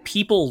think that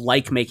people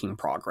like making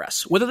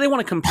progress, whether they want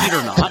to compete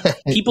or not.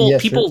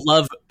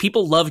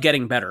 People love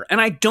getting better.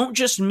 And I don't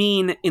just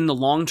mean in the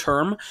long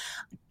term.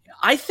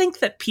 I think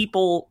that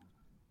people,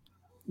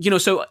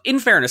 so in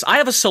fairness, I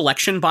have a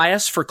selection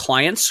bias for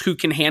clients who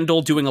can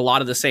handle doing a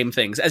lot of the same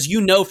things. As you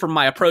know from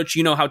my approach,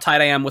 you know how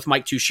tight I am with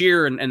Mike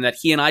Tuchir and that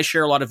he and I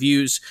share a lot of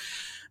views.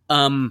 A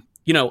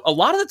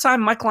lot of the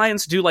time my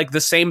clients do like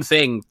the same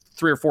thing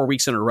 3 or 4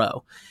 weeks in a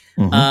row.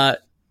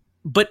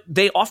 But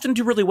they often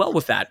do really well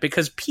with that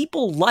because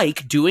people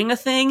like doing a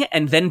thing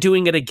and then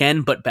doing it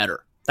again, but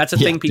better. That's a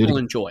thing people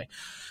enjoy.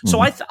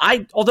 So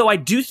although I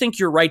do think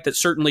you're right that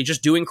certainly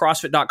just doing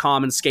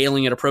CrossFit.com and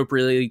scaling it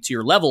appropriately to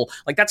your level,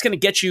 like that's going to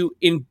get you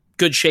in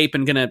good shape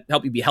and going to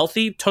help you be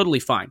healthy. Totally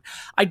fine.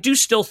 I do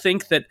still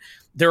think that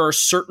there are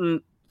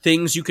certain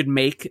things you could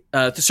make,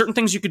 certain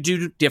things you could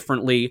do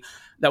differently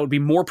that would be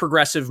more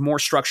progressive, more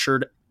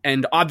structured,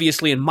 and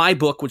obviously in my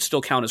book would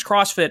still count as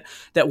CrossFit,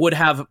 that would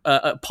have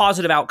a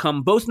positive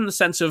outcome, both in the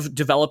sense of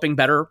developing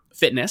better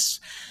fitness,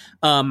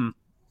 and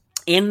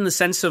in the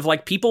sense of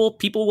like people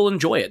will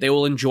enjoy it. They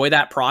will enjoy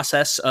that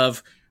process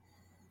of,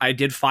 I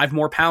did 5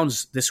 more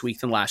pounds this week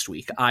than last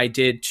week. I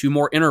did 2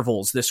 more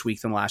intervals this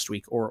week than last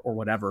week, or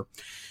whatever.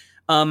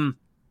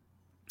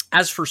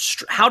 As for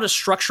how to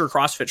structure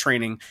CrossFit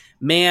training,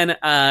 man,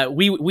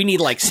 we need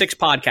like 6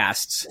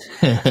 podcasts.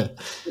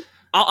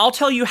 I'll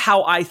tell you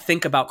how I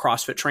think about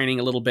CrossFit training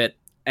a little bit,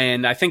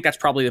 and I think that's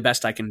probably the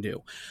best I can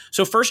do.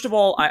 So first of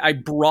all, I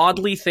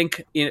broadly think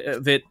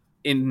of it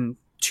in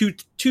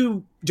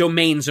two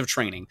domains of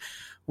training.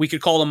 We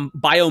could call them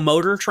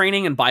biomotor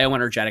training and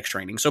bioenergetics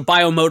training. So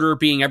biomotor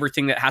being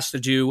everything that has to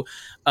do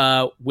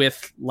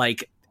with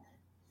like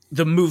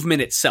the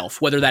movement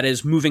itself, whether that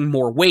is moving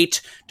more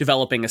weight,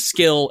 developing a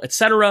skill,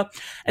 etc.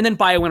 And then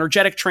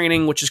bioenergetic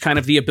training, which is kind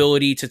of the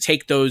ability to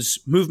take those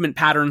movement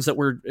patterns that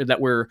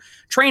we're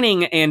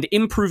training and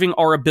improving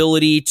our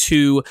ability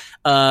to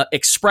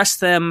express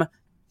them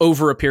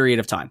over a period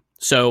of time.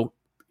 So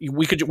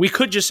we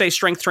could just say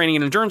strength training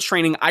and endurance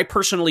training. I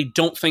personally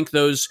don't think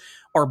those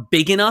are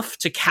big enough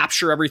to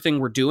capture everything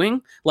we're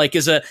doing. Like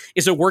is a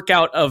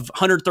workout of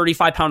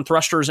 135-pound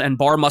thrusters and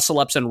bar muscle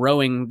ups and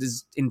rowing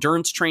is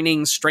endurance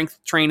training, strength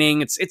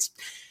training. It's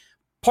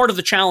part of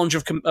the challenge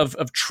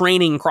of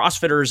training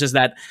CrossFitters is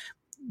that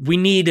we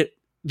need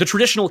the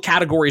traditional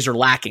categories are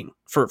lacking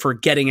for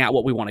getting at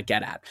what we want to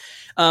get at.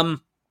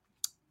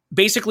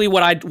 Basically,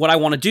 what I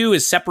want to do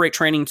is separate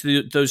training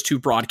to those 2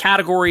 broad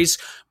categories,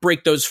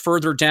 break those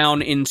further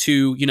down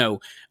into,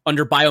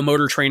 under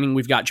biomotor training,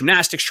 we've got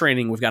gymnastics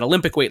training, we've got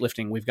Olympic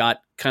weightlifting, we've got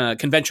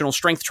conventional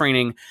strength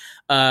training.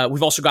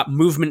 We've also got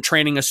movement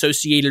training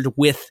associated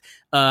with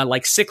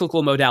like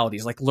cyclical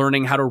modalities, like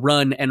learning how to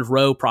run and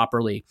row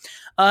properly.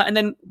 And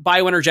then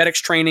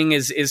bioenergetics training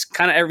is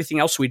kind of everything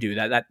else we do,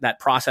 that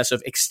process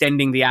of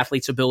extending the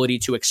athlete's ability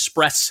to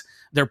express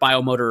their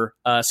biomotor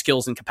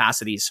skills and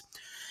capacities.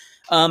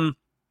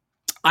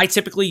 I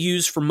typically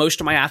use for most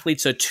of my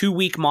athletes a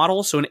 2-week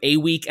model, so an A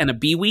week and a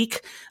B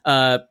week,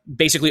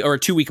 basically, or a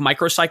 2-week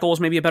microcycle is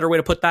maybe a better way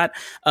to put that.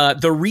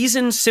 The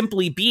reason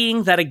simply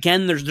being that,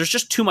 again, there's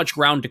just too much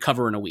ground to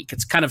cover in a week.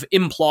 It's kind of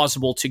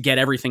implausible to get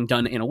everything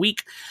done in a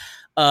week.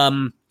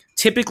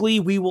 Typically,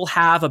 we will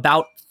have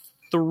about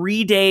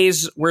 3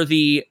 days where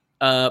the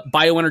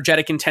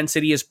bioenergetic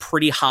intensity is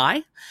pretty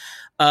high.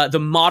 The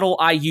model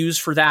I use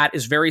for that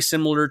is very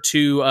similar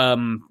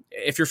to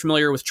if you're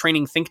familiar with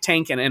Training Think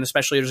Tank, and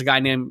especially there's a guy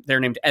named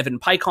Evan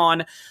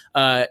Pycon,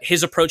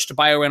 his approach to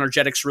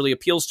bioenergetics really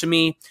appeals to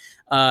me,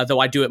 though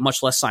I do it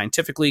much less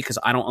scientifically because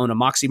I don't own a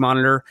Moxie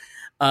monitor.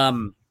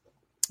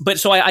 But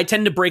so I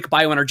tend to break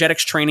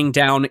bioenergetics training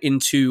down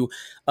into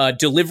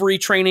delivery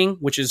training,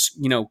 which is,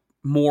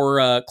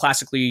 more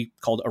classically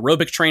called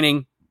aerobic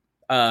training,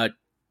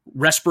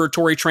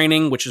 respiratory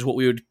training, which is what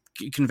we would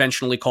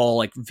conventionally call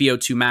like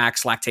VO2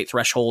 max, lactate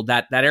threshold,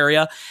 that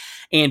area,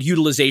 and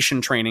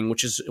utilization training,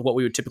 which is what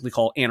we would typically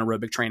call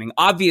anaerobic training.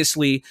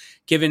 Obviously,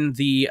 given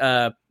the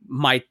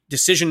my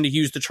decision to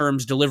use the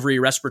terms delivery,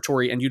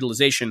 respiratory, and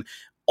utilization,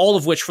 all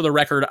of which, for the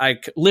record, I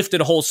lifted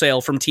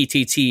wholesale from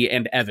TTT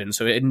and Evan.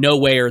 So in no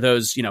way are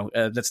those,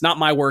 that's not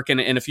my work. And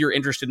if you're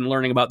interested in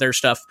learning about their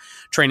stuff,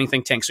 Training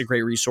Think Tank's a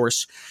great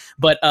resource.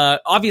 But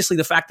obviously,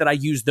 the fact that I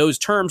use those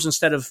terms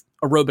instead of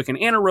aerobic and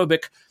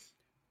anaerobic,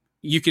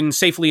 you can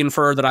safely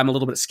infer that I'm a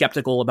little bit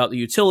skeptical about the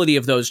utility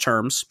of those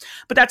terms.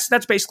 But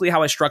that's basically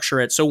how I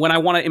structure it. So when I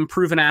want to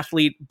improve an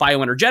athlete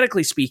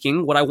bioenergetically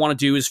speaking, what I want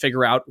to do is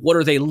figure out, what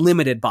are they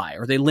limited by?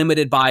 Are they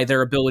limited by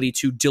their ability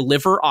to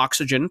deliver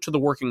oxygen to the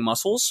working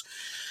muscles,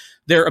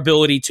 their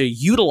ability to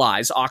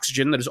utilize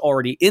oxygen that is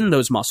already in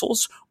those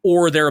muscles,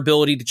 or their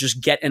ability to just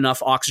get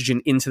enough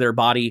oxygen into their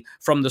body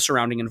from the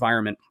surrounding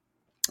environment?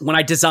 When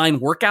I design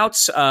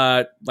workouts,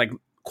 like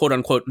quote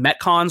unquote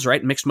metcons,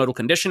 right? Mixed modal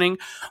conditioning.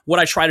 What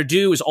I try to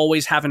do is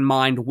always have in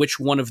mind which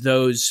one of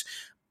those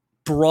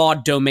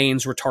broad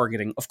domains we're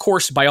targeting. Of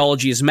course,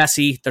 biology is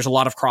messy. There's a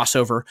lot of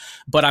crossover,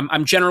 but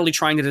I'm generally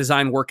trying to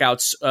design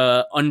workouts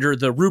under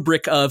the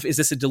rubric of, is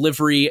this a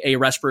delivery, a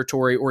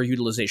respiratory, or a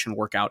utilization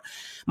workout?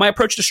 My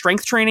approach to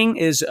strength training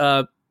is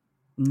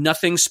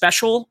nothing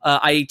special.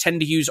 I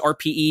tend to use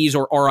RPEs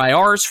or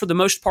RIRs for the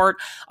most part.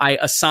 I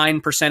assign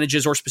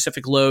percentages or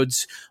specific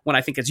loads when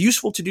I think it's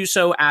useful to do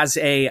so as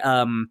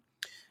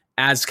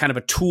as kind of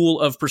a tool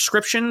of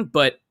prescription.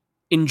 But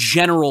in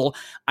general,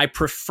 I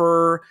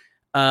prefer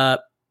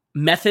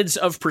methods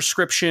of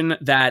prescription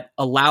that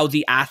allow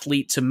the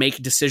athlete to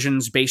make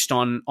decisions based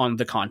on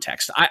the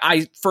context.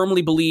 I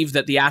firmly believe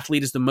that the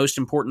athlete is the most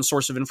important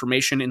source of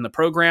information in the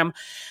program.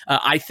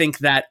 I think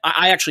that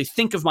I actually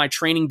think of my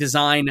training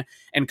design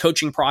and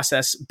coaching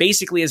process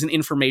basically as an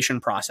information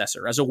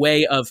processor, as a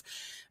way of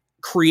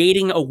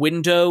creating a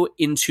window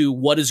into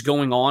what is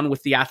going on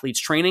with the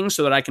athlete's training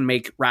so that I can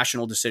make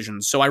rational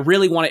decisions. So I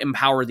really want to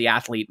empower the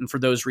athlete. And for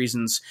those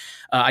reasons,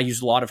 I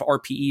use a lot of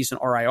RPEs and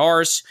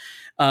RIRs.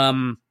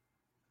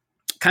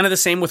 Kind of the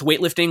same with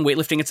weightlifting.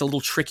 Weightlifting, it's a little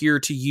trickier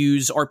to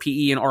use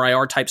RPE and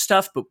RIR type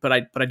stuff, but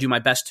I do my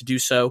best to do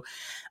so.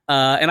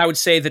 And I would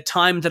say the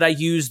time that I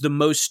use the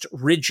most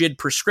rigid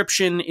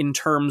prescription in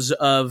terms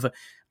of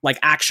like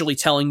actually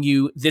telling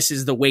you, this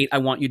is the weight I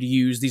want you to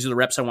use, these are the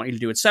reps I want you to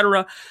do,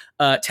 etc.,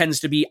 tends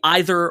to be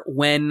either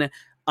when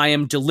I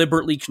am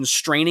deliberately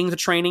constraining the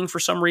training for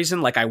some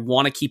reason, like I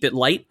want to keep it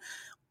light,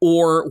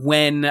 or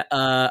when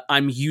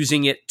I'm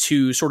using it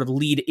to sort of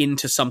lead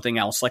into something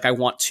else. Like I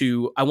want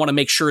to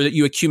make sure that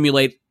you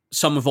accumulate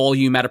some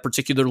volume at a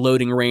particular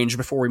loading range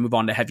before we move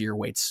on to heavier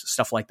weights,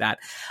 stuff like that.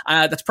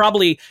 That's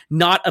probably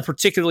not a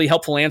particularly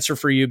helpful answer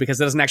for you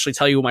because it doesn't actually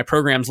tell you what my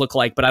programs look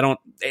like, but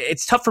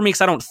it's tough for me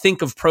because I don't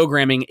think of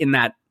programming in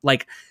that,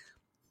 like,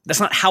 that's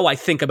not how I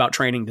think about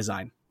training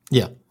design.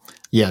 Yeah.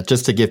 Yeah.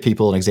 Just to give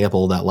people an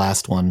example of that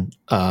last one,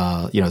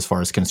 as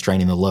far as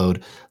constraining the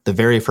load, the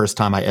very first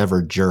time I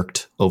ever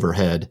jerked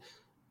overhead,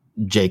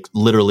 Jake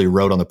literally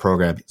wrote on the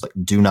program, he's like,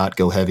 do not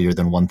go heavier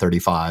than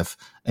 135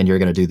 and you're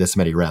going to do this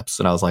many reps.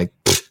 And I was like,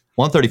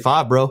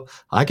 135, bro,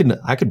 I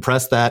can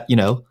press that,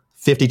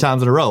 50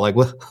 times in a row. Like,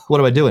 what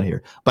am I doing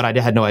here? But I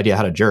had no idea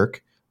how to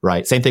jerk.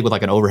 Right. Same thing with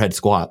like an overhead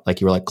squat. Like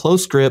you were like,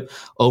 close grip,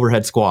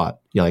 overhead squat.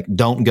 You're like,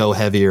 don't go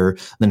heavier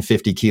than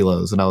 50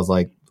 kilos. And I was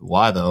like,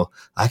 why though?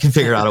 I can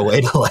figure out a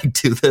way to like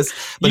do this.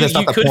 But that's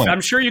not the point.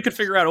 I'm sure you could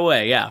figure out a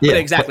way. Yeah. But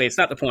exactly. It's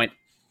not the point.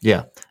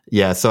 Yeah.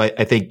 Yeah. So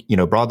I think,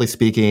 broadly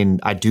speaking,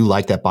 I do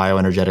like that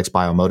bioenergetics,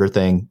 biomotor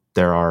thing.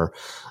 There are,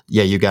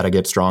 you got to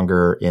get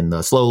stronger in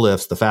the slow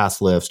lifts, the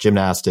fast lifts,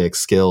 gymnastics,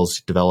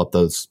 skills, develop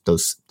those,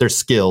 their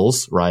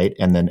skills, right?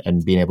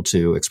 And being able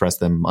to express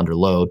them under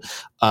load.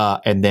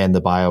 And then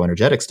the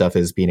bioenergetic stuff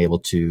is being able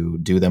to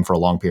do them for a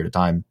long period of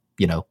time,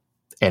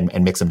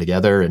 and mix them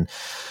together and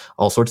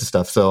all sorts of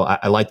stuff. So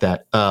I like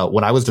that.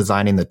 When I was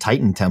designing the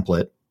Titan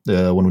template,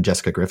 when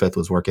Jessica Griffith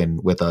was working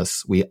with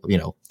us,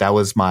 that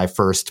was my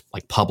first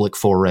like public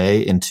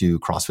foray into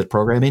CrossFit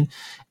programming.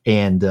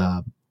 And,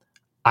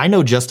 I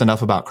know just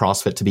enough about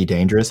CrossFit to be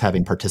dangerous,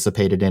 having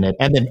participated in it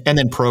and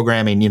then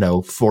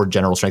programming, for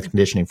general strength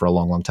conditioning for a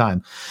long, long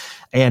time.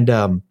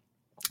 And,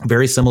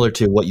 very similar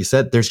to what you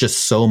said, there's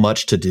just so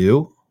much to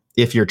do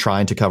if you're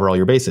trying to cover all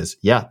your bases.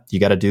 Yeah. You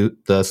got to do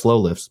the slow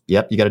lifts.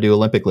 Yep. You got to do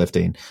Olympic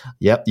lifting.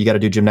 Yep. You got to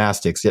do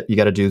gymnastics. Yep. You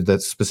got to do the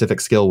specific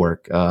skill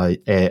work.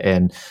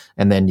 And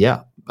then,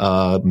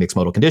 mixed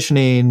modal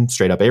conditioning,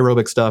 straight up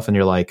aerobic stuff. And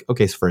you're like,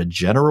 okay, so for a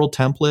general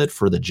template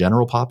for the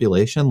general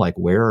population, like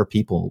where are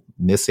people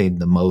missing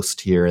the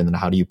most here? And then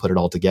how do you put it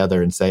all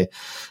together and say,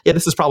 yeah,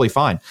 this is probably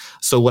fine.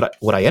 So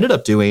what I ended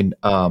up doing,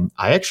 I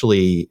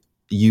actually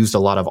used a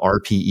lot of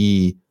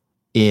RPE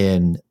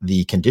in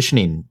the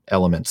conditioning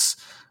elements,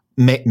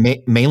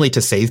 mainly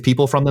to save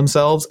people from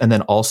themselves, and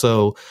then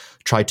also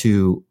try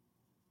to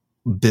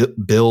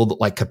build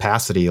like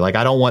capacity. Like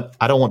I don't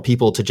want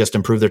people to just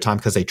improve their time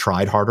because they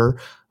tried harder,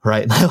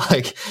 right?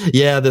 Like,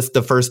 yeah,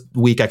 the first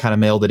week I kind of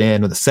mailed it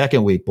in, but the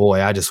second week,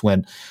 boy, I just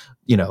went,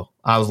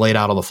 I was laid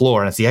out on the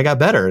floor and I see I got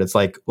better. It's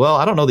like, well,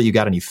 I don't know that you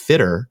got any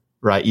fitter,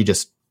 right?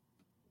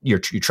 You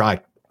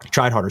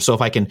tried harder. So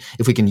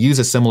if we can use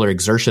a similar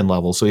exertion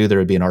level, so either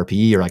it'd be an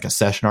RPE or like a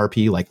session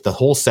RPE, like the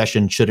whole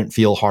session shouldn't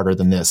feel harder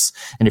than this.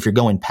 And if you're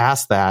going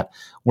past that,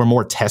 we're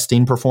more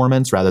testing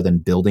performance rather than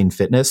building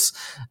fitness.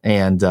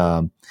 And,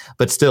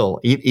 but still,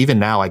 even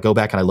now I go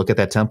back and I look at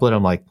that template,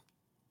 I'm like,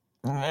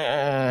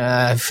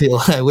 I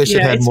wish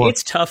it had more.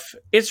 It's tough.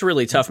 It's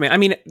really tough, man. I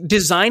mean,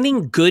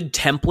 designing good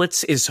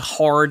templates is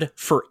hard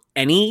for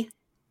any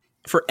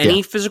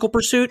physical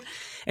pursuit.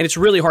 And it's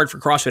really hard for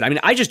CrossFit. I mean,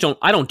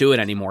 I don't do it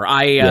anymore.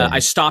 I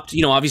stopped,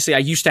 obviously I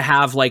used to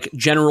have like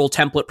general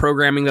template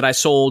programming that I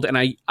sold. And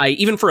I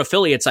even for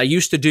affiliates, I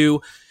used to do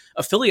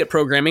affiliate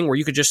programming where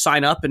you could just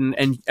sign up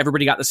and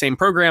everybody got the same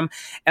program.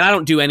 And I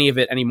don't do any of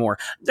it anymore.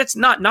 That's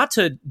not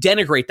to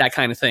denigrate that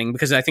kind of thing,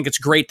 because I think it's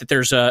great that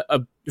there's a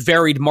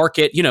varied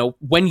market.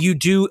 When you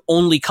do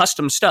only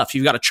custom stuff,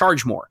 you've got to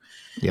charge more.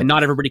 Yep. And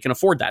not everybody can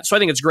afford that. So I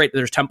think it's great that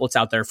there's templates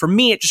out there. For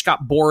me, it just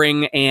got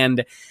boring,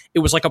 and it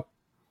was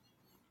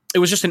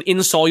just an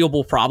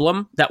insoluble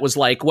problem that was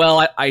like,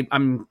 well, I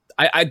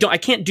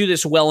can't do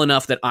this well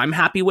enough that I'm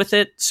happy with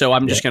it, so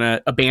I'm just going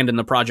to abandon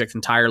the project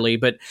entirely.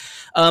 But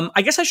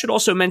I guess I should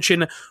also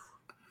mention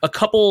a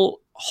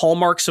couple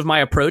hallmarks of my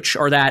approach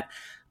are that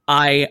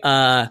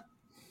I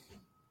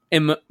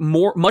am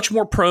much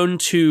more prone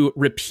to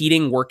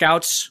repeating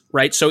workouts,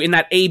 right? So in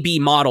that A/B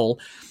model,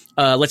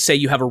 let's say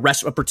you have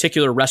a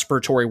particular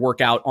respiratory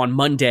workout on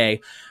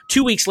Monday.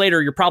 2 weeks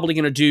later, you're probably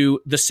going to do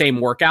the same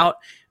workout.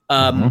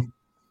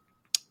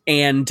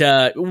 And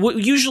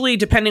usually,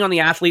 depending on the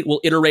athlete,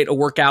 we'll iterate a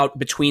workout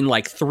between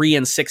like 3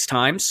 and 6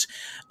 times.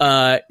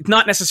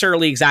 Not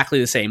necessarily exactly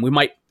the same. We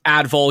might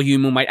add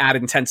volume, we might add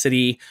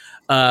intensity,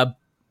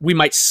 we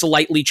might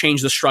slightly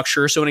change the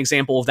structure. So an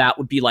example of that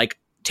would be like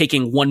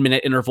taking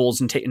 1-minute intervals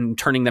and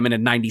turning them into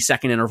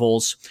 90-second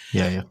intervals.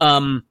 Yeah.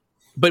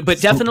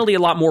 But definitely a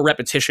lot more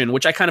repetition,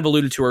 which I kind of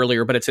alluded to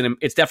earlier. But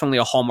it's definitely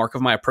a hallmark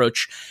of my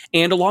approach.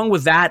 And along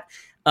with that,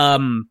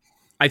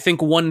 I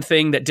think one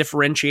thing that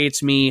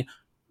differentiates me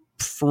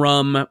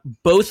from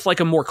both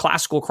like a more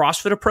classical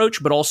CrossFit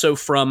approach, but also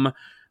from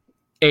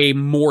a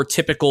more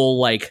typical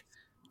like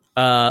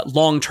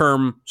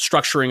long-term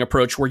structuring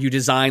approach where you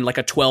design like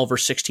a 12 or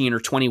 16 or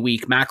 20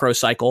 week macro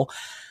cycle.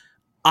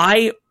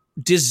 I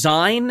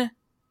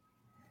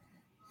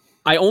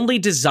only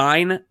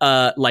design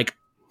like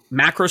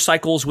macro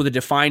cycles with a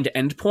defined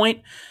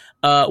endpoint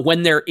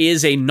when there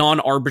is a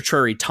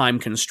non-arbitrary time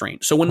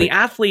constraint. So when the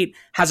athlete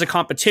has a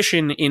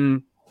competition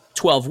in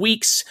 12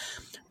 weeks,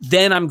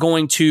 then I'm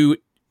going to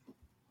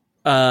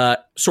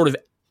sort of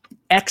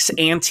ex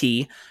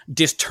ante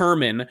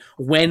determine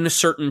when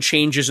certain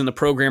changes in the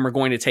program are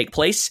going to take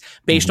place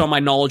based on my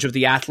knowledge of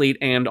the athlete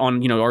and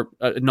on our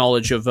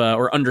knowledge of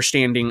or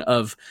understanding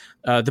of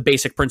the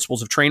basic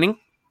principles of training,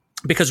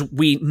 because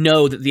we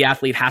know that the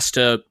athlete has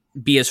to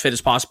be as fit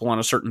as possible on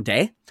a certain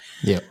day.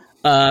 Yeah.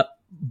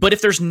 But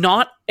if there's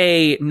not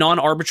a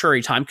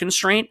non-arbitrary time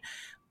constraint,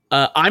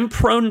 I'm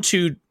prone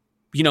to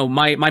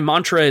my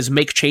mantra is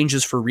make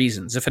changes for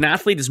reasons. If an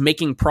athlete is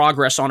making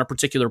progress on a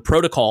particular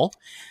protocol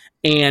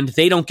and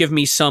they don't give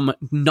me some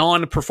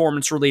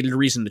non-performance related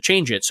reason to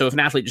change it. So if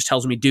an athlete just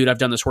tells me, dude, I've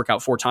done this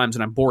workout 4 times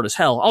and I'm bored as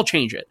hell, I'll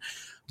change it.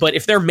 But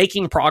if they're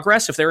making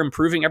progress, if they're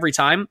improving every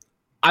time,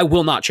 I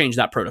will not change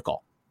that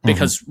protocol,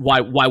 because why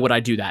would I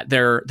do that?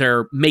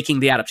 They're making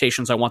the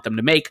adaptations I want them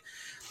to make,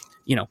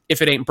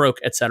 if it ain't broke,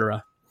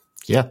 etc.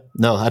 Yeah,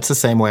 no, that's the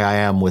same way I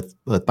am with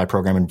my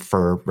programming,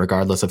 for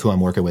regardless of who I'm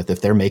working with. If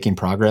they're making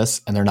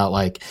progress and they're not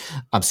like,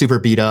 I'm super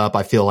beat up,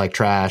 I feel like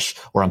trash,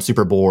 or I'm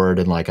super bored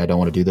and like, I don't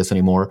want to do this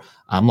anymore.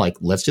 I'm like,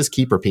 let's just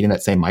keep repeating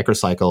that same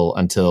microcycle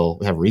until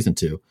we have reason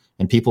to.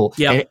 And people,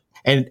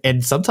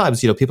 and sometimes,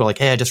 people are like,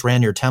 hey, I just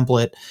ran your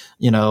template,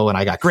 and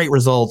I got great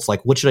results.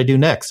 Like, what should I do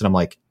next? And I'm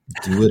like,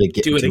 do it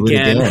again. Do it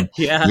again.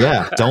 Yeah.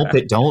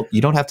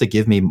 You don't have to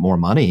give me more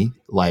money.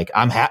 Like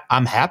I'm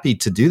happy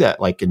to do that.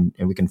 Like, and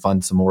we can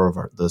fund some more of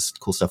this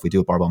cool stuff we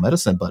do at Barbell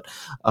Medicine, but,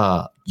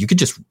 you could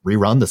just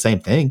rerun the same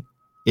thing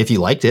if you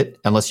liked it,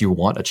 unless you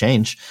want a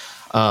change.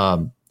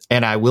 And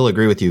I will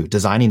agree with you.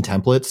 Designing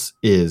templates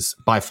is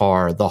by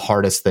far the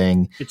hardest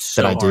thing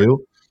that I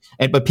do.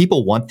 But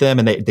people want them,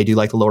 and they do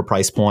like the lower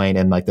price point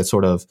and like the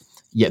sort of,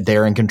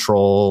 they're in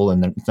control,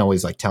 and they're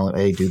always like telling,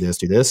 hey, do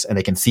this, and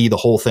they can see the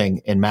whole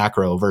thing in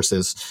macro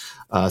versus,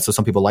 so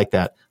some people like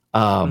that.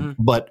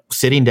 But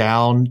sitting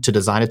down to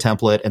design a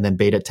template and then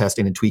beta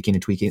testing and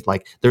tweaking,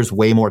 like there's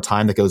way more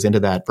time that goes into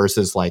that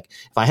versus like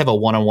if I have a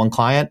one-on-one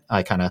client,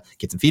 I kind of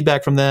get some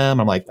feedback from them.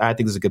 I'm like, I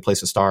think this is a good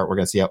place to start. We're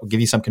going to see, we'll give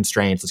you some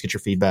constraints. Let's get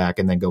your feedback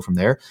and then go from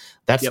there.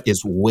 That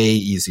is way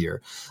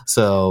easier.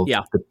 So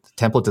the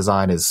template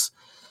design is,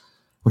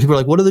 when people are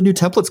like, what are the new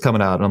templates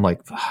coming out? And I'm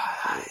like, God,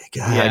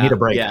 I need a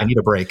break. I need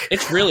a break.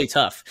 It's really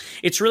tough.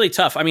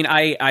 I mean,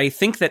 I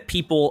think that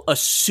people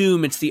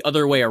assume it's the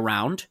other way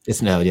around.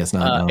 It's not.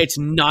 No. It's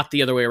not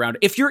the other way around.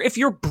 If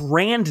you're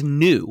brand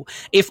new,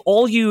 if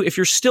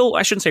you're still,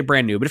 I shouldn't say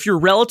brand new, but if you're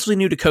relatively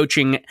new to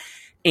coaching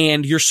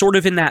and you're sort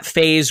of in that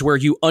phase where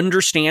you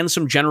understand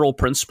some general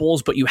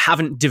principles, but you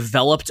haven't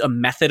developed a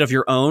method of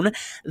your own,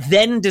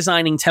 then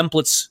designing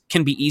templates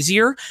can be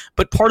easier.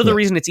 But part of the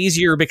reason it's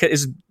easier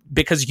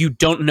because you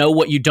don't know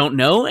what you don't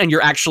know, and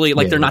you're actually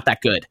like, they're not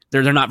that good.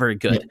 They're not very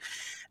good.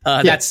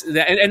 That's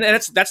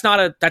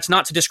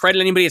not to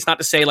discredit anybody. It's not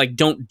to say like,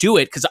 don't do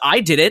it. Cause I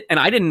did it and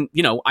I did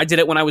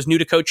it when I was new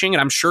to coaching. And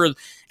I'm sure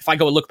if I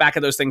go look back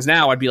at those things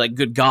now, I'd be like,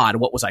 good God,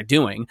 what was I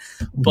doing?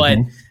 But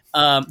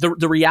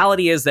the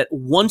reality is that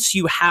once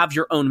you have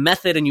your own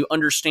method and you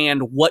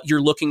understand what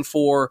you're looking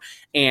for,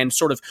 and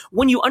sort of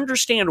when you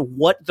understand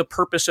what the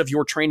purpose of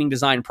your training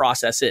design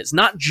process is,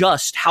 not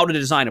just how to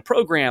design a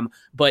program,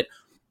 but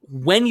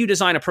when you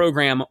design a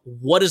program,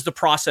 what is the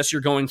process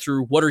you're going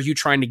through? What are you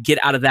trying to get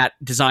out of that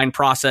design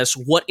process?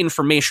 What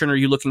information are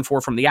you looking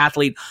for from the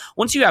athlete?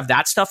 Once you have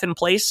that stuff in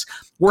place,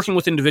 working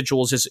with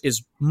individuals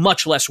is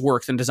much less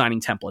work than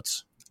designing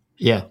templates.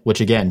 Yeah, which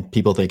again,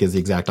 people think is the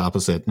exact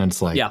opposite. And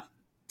it's like,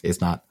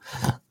 it's not.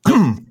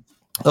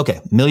 Okay,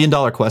 $1 million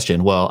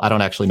question. Well, I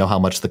don't actually know how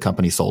much the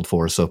company sold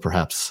for, so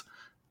perhaps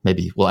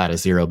maybe we'll add a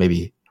zero,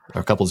 maybe or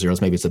a couple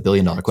zeros. Maybe it's $1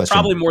 billion question.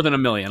 Probably more than $1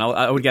 million.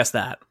 I would guess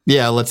that.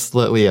 Yeah,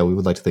 we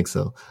would like to think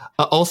so.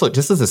 Also,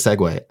 just as a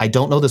segue, I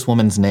don't know this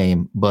woman's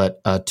name,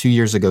 but 2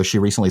 years ago, she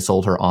recently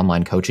sold her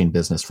online coaching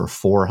business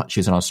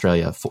she's in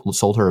Australia,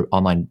 sold her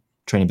online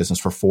training business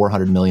for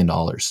 $400 million.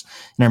 And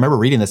I remember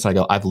reading this and I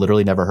go, I've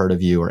literally never heard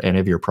of you or any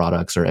of your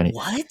products or any.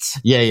 What?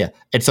 Yeah.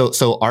 And so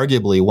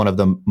arguably one of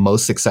the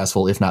most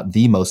successful, if not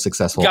the most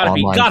successful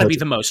online. Gotta be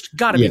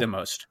the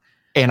most.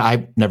 And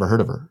I've never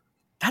heard of her.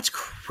 That's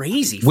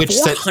crazy.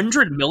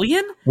 $400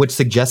 million? Which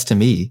suggests to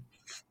me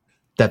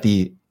that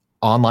the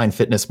online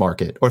fitness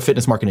market or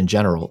fitness market in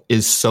general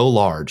is so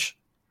large,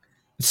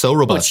 so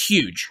robust. Oh, it's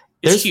huge.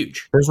 It's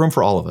huge. There's room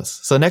for all of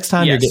us. So next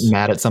time you're getting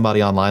mad at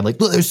somebody online, like,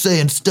 well, they're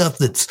saying stuff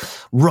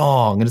that's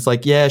wrong. And it's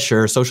like, yeah,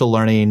 sure. Social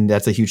learning,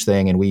 that's a huge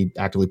thing. And we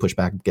actively push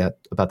back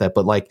about that.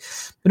 But like,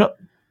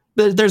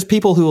 there's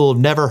people who will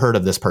never heard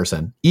of this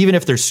person, even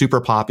if they're super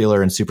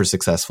popular and super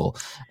successful.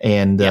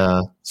 And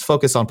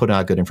focus on putting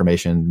out good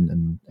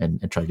information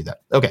and try to do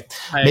that. Okay.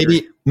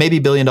 Maybe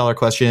 $1 billion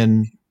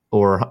question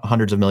or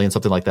hundreds of millions,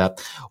 something like that.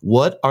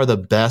 What are the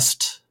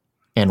best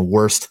and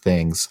worst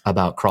things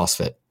about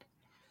CrossFit?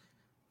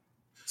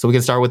 So we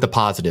can start with the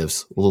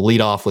positives. We'll lead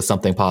off with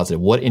something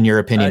positive. What, in your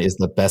opinion, is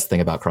the best thing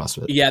about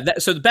CrossFit? Yeah.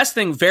 So the best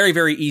thing, very,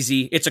 very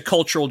easy. It's a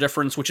cultural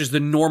difference, which is the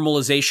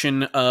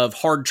normalization of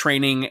hard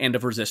training and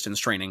of resistance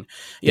training.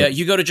 Yeah.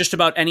 You go to just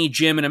about any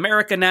gym in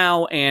America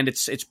now, and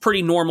it's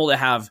pretty normal to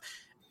have.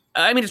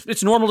 I mean,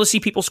 it's normal to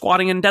see people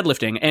squatting and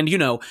deadlifting. And, you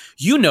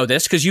know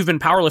this because you've been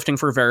powerlifting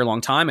for a very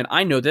long time. And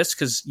I know this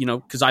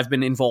because I've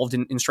been involved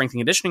in strength and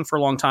conditioning for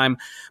a long time.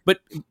 But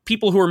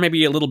people who are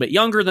maybe a little bit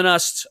younger than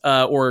us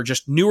or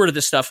just newer to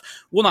this stuff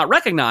will not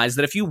recognize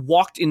that if you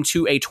walked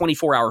into a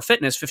 24-hour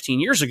fitness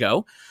 15 years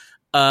ago,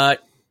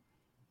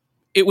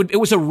 it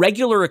was a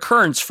regular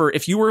occurrence for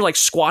if you were like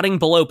squatting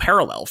below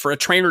parallel for a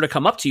trainer to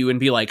come up to you and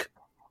be like,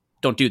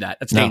 don't do that.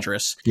 That's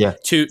dangerous. Yeah.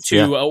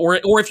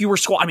 Or if you were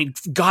I mean,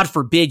 God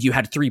forbid you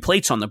had 3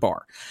 plates on the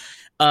bar.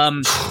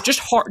 The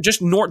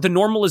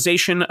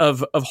normalization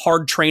of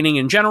hard training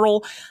in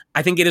general.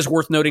 I think it is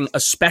worth noting,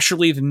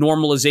 especially the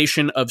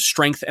normalization of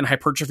strength and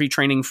hypertrophy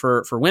training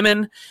for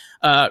women.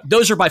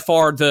 Those are by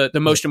far the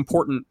most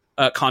important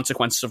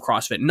consequences of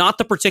CrossFit. Not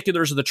the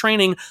particulars of the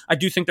training. I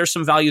do think there's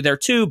some value there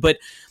too, but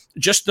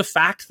just the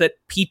fact that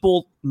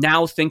people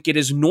now think it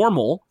is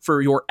normal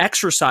for your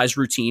exercise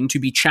routine to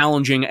be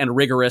challenging and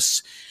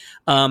rigorous,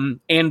 and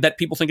that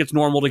people think it's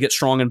normal to get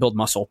strong and build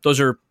muscle. Those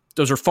are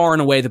far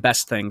and away the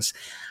best things.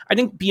 I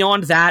think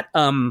beyond that,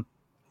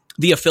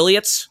 the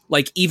affiliates,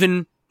 like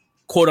even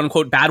quote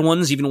unquote bad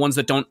ones, even ones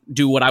that don't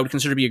do what I would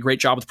consider to be a great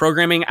job with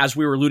programming, as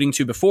we were alluding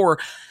to before,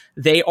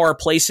 they are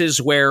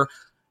places where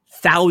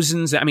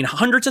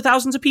hundreds of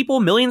thousands of people,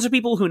 millions of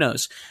people, who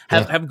knows,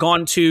 have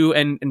gone to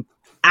and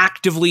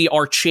actively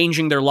are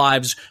changing their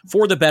lives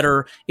for the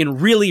better in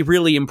really,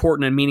 really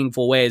important and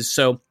meaningful ways.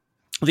 So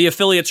the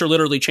affiliates are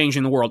literally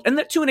changing the world. And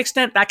that, to an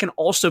extent, that can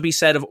also be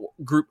said of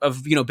a group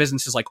of,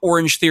 businesses like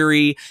Orange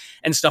Theory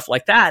and stuff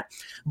like that.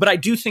 But I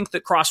do think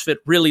that CrossFit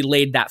really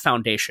laid that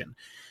foundation.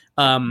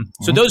 So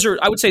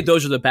I would say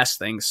those are the best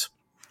things.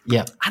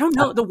 Yeah. I don't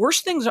know. The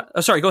worst things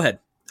sorry, go ahead.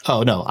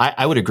 Oh, no,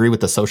 I would agree with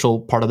the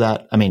social part of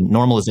that. I mean,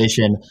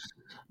 normalization,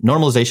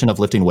 normalization of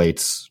lifting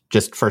weights,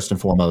 just first and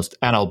foremost,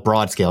 on a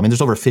broad scale. I mean,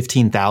 there's over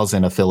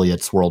 15,000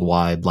 affiliates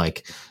worldwide,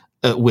 like,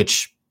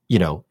 which, you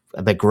know,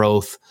 the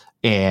growth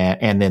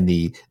and then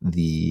the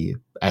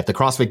at the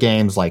CrossFit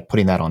Games, like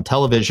putting that on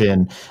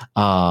television,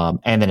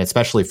 and then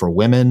especially for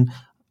women.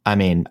 I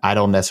mean, I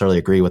don't necessarily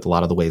agree with a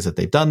lot of the ways that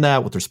they've done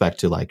that with respect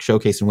to like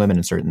showcasing women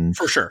in certain,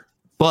 for sure.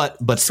 But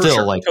still,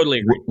 sure. Like totally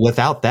agree.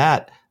 Without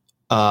that,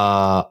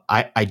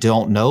 I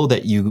don't know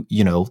that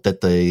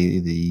that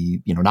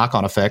the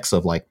knock-on effects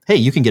of like, hey,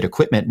 you can get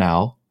equipment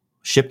now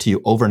shipped to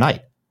you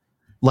overnight.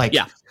 Like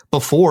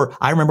before,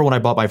 I remember when I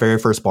bought my very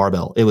first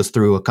barbell, it was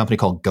through a company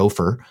called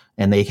Gopher,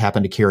 and they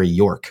happened to carry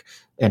York.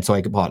 And so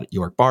I bought a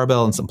York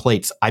barbell and some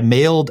plates. I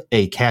mailed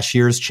a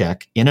cashier's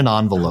check in an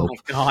envelope.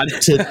 Oh my God.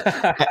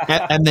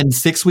 And then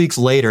 6 weeks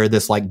later,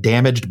 this like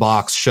damaged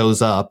box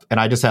shows up, and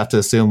I just have to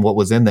assume what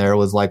was in there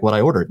was like what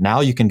I ordered.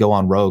 Now you can go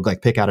on Rogue,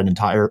 like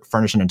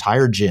furnish an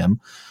entire gym,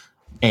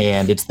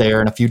 and it's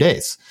there in a few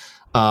days.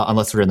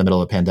 Unless we're in the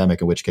middle of a pandemic,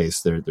 in which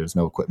case there's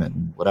no equipment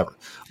and whatever.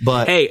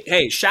 But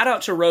hey, shout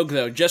out to Rogue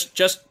though.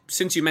 Just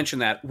since you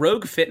mentioned that,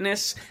 Rogue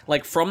Fitness,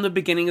 like from the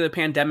beginning of the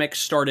pandemic,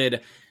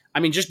 started, I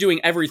mean, just doing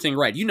everything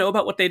right. You know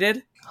about what they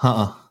did?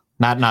 Not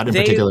in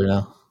particular,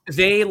 no.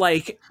 They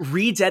like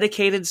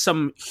rededicated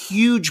some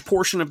huge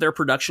portion of their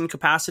production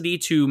capacity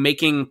to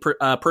making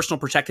personal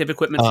protective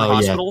equipment for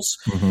hospitals.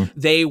 Yeah. Mm-hmm.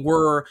 They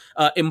were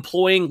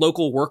employing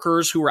local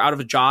workers who were out of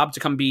a job to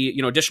come be,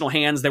 additional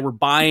hands. They were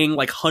buying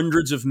like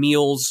hundreds of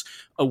meals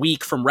a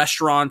week from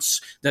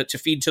restaurants to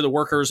feed to the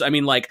workers. I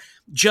mean, like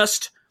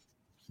just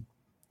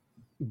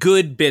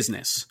good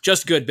business,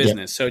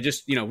 Yeah. So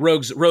just,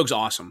 Rogue's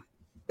awesome.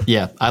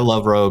 Yeah, I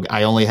love Rogue.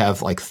 I only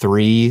have like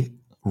 3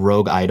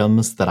 Rogue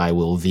items that I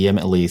will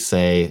vehemently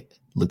say,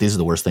 look, these are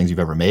the worst things you've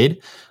ever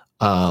made.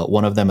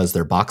 One of them is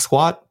their box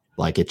squat.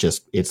 Like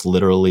it's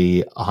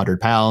literally 100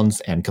 pounds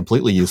and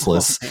completely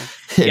useless.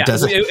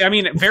 I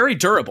mean, very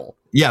durable.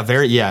 Yeah,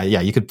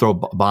 you could throw a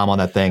bomb on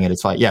that thing and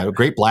it's fine. Yeah, a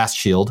great blast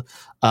shield.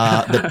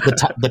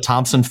 The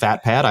Thompson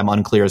fat pad, I'm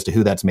unclear as to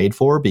who that's made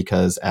for,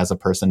 because as a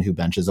person who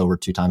benches over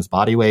 2 times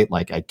body weight,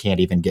 like I can't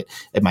even get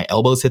my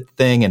elbows hit the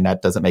thing, and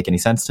that doesn't make any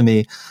sense to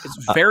me.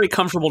 It's very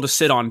comfortable to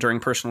sit on during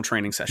personal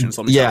training sessions.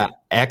 Let me tell you.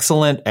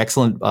 Excellent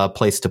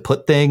place to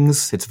put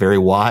things. It's very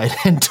wide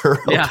and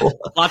durable. Yeah,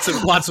 lots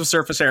of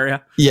surface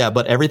area. Yeah,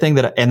 but everything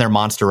and their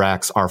monster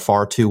racks are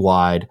far too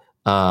wide.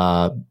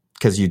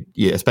 Because you,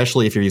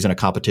 especially if you're using a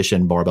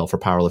competition barbell for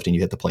powerlifting, you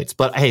hit the plates.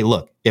 But hey,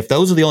 look, if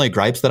those are the only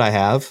gripes that I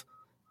have,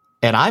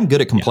 and I'm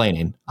good at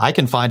complaining, I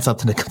can find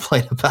something to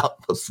complain about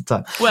most of the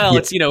time. Well,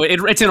 it's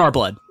it's in our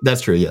blood.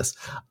 That's true. Yes.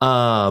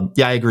 I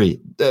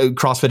agree.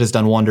 CrossFit has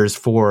done wonders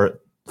for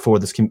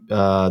this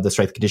the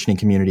strength conditioning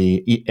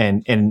community,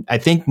 and I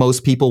think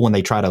most people, when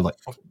they try to like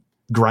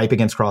gripe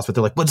against CrossFit,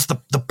 they're like, "What's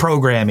the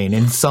programming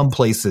in some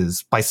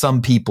places by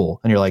some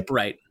people?" And you're like,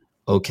 "Right,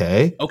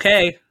 okay."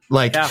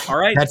 Like, yeah, all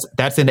right.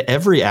 That's in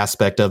every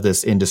aspect of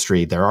this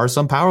industry. There are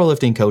some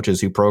powerlifting coaches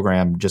who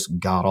program just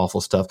god awful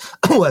stuff.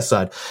 West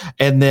Side,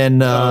 and then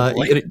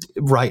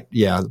right,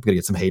 yeah, I'm gonna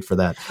get some hate for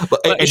that.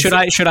 But should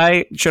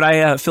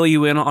I fill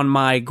you in on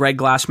my Greg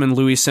Glassman,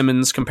 Louis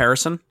Simmons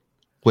comparison?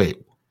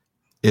 Wait,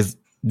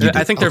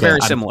 I think they're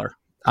very similar.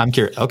 I'm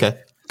curious. Okay,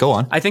 go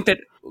on. I think that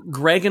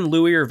Greg and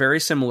Louis are very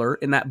similar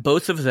in that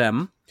both of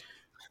them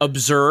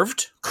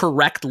observed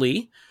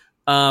correctly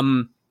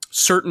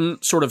certain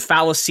sort of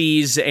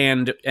fallacies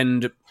and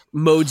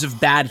modes of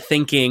bad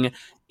thinking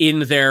in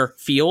their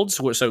fields.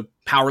 So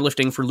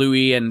powerlifting for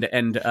Louis and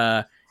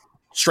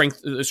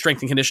strength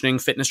and conditioning,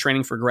 fitness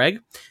training for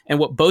Greg. And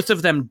what both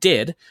of them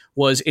did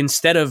was,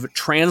 instead of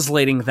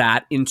translating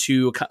that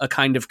into a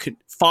kind of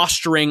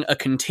fostering a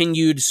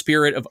continued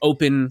spirit of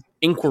open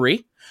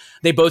inquiry,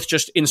 they both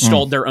just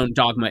installed their own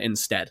dogma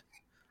instead.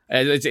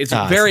 It's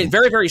a very,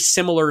 very, very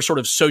similar sort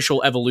of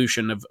social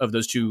evolution of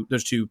those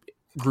two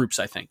groups,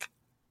 I think.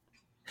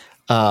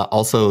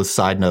 Also,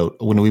 side note,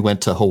 when we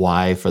went to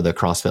Hawaii for the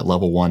CrossFit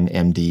Level 1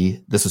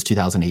 MD, this was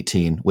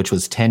 2018, which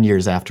was 10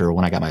 years after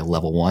when I got my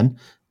Level 1.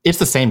 It's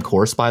the same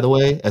course, by the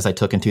way, as I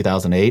took in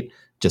 2008,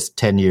 just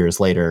 10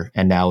 years later,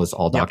 and now is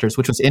all doctors,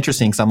 which was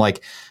interesting because I'm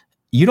like,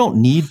 you don't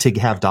need to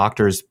have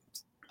doctors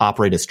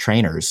operate as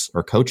trainers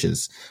or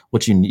coaches.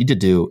 What you need to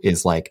do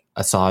is like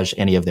assuage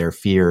any of their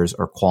fears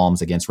or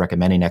qualms against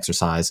recommending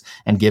exercise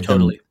and give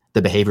them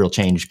the behavioral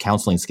change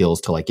counseling skills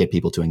to like get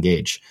people to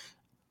engage.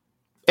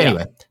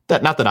 Anyway,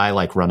 not that I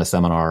like run a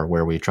seminar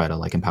where we try to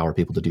like empower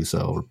people to do so.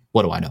 Or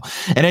what do I know?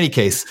 In any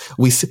case,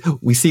 we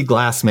see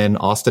Glassman,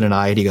 Austin, and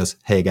I, and he goes,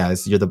 "Hey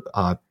guys, you're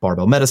the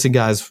barbell medicine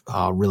guys.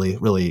 Really,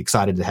 really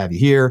excited to have you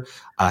here.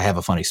 I have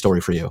a funny story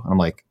for you." And I'm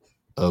like,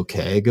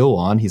 "Okay, go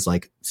on." He's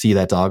like, "See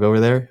that dog over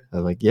there?"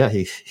 I'm like, "Yeah."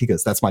 He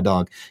goes, "That's my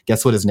dog.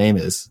 Guess what his name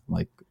is?" I'm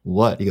like,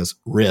 "What?" He goes,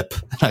 "Rip."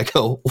 And I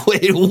go,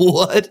 "Wait,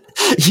 what?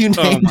 You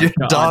named your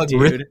dog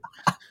dude. Rip?"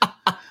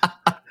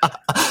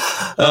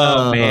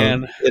 Oh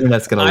man,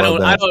 internet's gonna love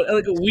that.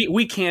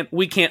 We can't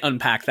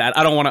unpack that.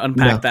 I don't want to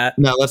unpack that.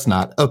 No, let's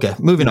not. Okay,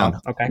 moving on.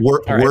 Okay.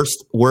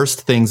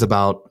 Worst things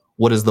about,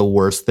 what is the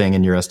worst thing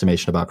in your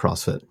estimation about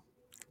CrossFit?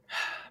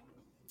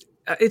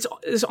 it's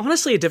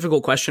honestly a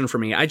difficult question for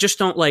me. I just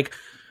don't like.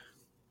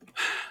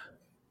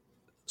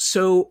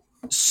 So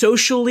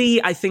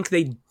socially, I think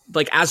they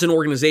like as an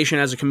organization,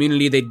 as a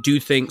community, they do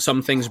think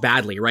some things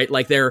badly, right?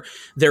 Like they're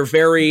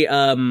very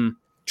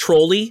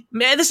trolly.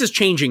 Man, this is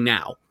changing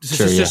now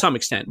to some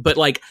extent, but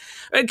like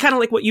kind of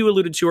like what you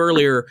alluded to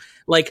earlier.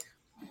 Like,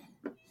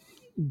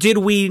 did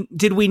we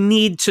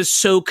need to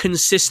so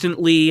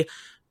consistently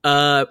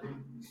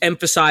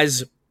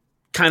emphasize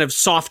kind of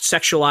soft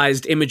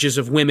sexualized images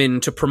of women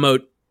to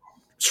promote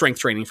strength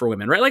training for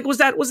women, right? Like, was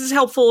this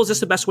helpful? Is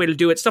this the best way to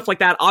do it? Stuff like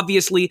that.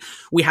 Obviously,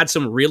 we had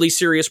some really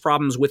serious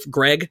problems with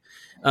Greg,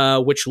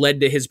 which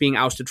led to his being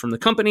ousted from the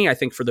company, I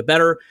think for the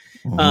better.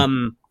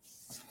 Mm-hmm.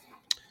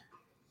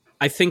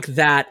 I think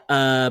that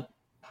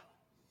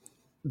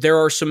there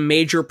are some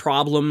major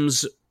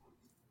problems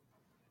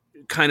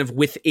kind of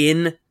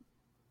within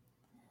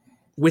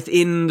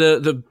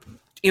the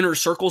inner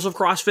circles of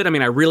CrossFit. I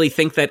mean, I really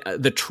think that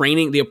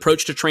the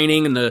approach to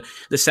training and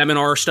the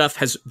seminar stuff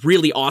has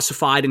really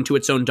ossified into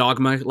its own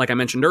dogma. Like I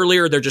mentioned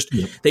earlier, they're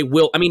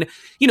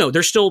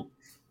still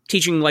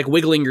teaching like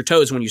wiggling your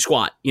toes when you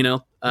squat,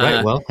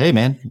 right. Well, hey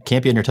man, you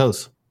can't be on your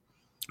toes.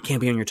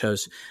 Can't be on your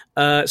toes.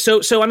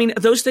 So I mean,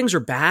 those things are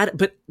bad,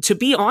 but to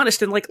be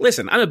honest, and like,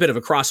 listen, I'm a bit of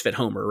a CrossFit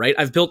homer, right?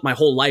 I've built my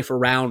whole life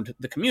around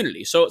the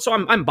community. So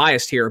I'm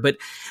biased here, but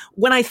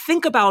when I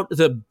think about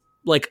the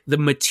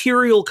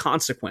material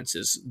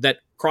consequences that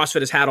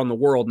CrossFit has had on the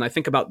world, and I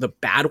think about the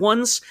bad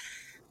ones,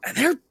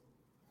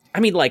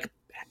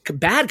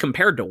 bad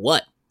compared to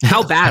what?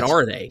 How bad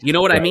are they? You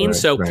know what I mean? Right,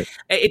 so right.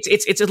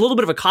 It's a little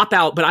bit of a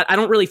cop-out, but I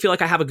don't really feel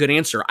like I have a good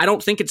answer. I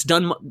don't think it's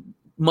done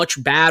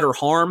much bad or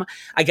harm.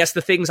 I guess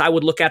the things I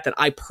would look at that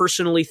I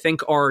personally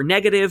think are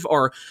negative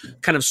are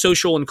kind of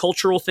social and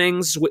cultural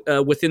things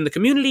within the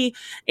community,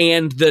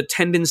 and the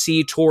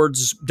tendency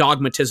towards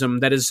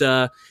dogmatism that is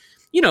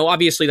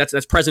obviously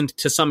that's present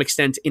to some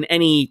extent in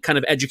any kind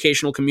of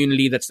educational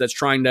community that's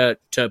trying to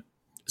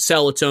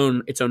sell its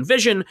own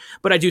vision.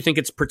 But I do think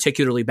it's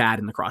particularly bad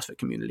in the CrossFit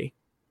community.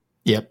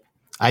 Yep.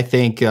 I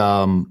think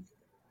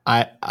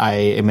I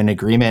am in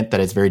agreement that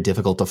it's very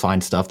difficult to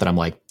find stuff that I'm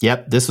like,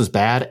 yep, this was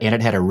bad. And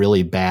it had a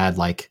really bad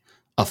like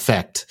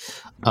effect,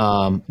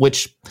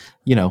 which,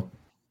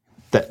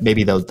 that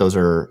maybe those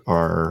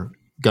are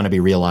going to be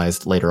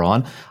realized later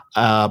on.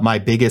 My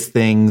biggest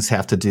things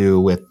have to do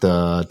with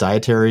the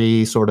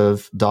dietary sort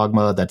of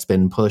dogma that's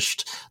been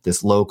pushed.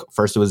 This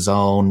first it was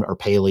zone or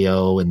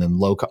paleo, and then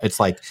low.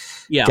 It's like,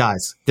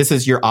 guys,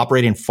 you're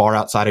operating far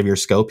outside of your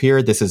scope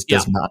here. This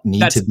does not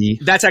need to be.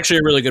 That's actually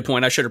a really good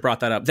point. I should have brought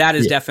that up. That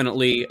is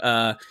definitely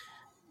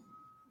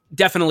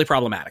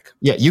problematic.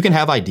 Yeah, you can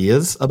have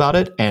ideas about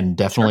it, and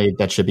definitely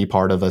that should be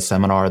part of a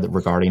seminar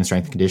regarding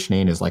strength and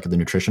conditioning is like the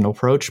nutritional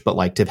approach. But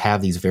like to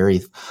have these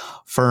very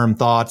firm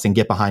thoughts and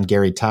get behind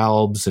Gary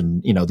Taubes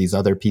and these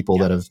other people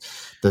that have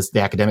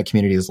the academic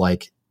community is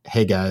like,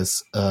 hey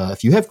guys,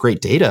 if you have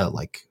great data,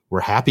 like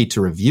we're happy to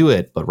review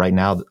it, but right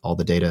now all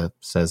the data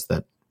says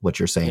that what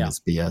you're saying is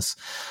BS.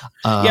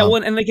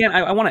 And again,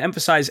 I want to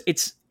emphasize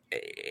it's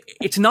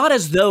not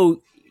as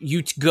though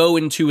you go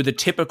into the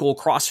typical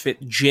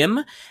CrossFit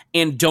gym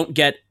and don't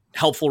get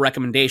helpful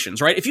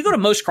recommendations, right? If you go to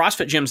most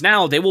CrossFit gyms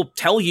now, they will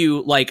tell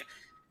you like,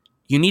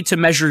 you need to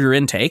measure your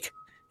intake.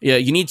 Yeah,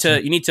 you need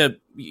to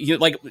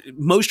like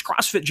most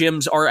CrossFit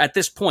gyms are at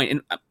this point,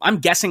 and I'm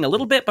guessing a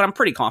little bit, but I'm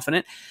pretty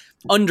confident,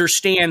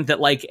 understand that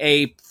like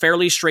a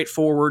fairly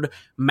straightforward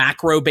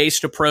macro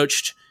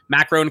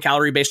and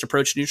calorie-based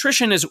approach to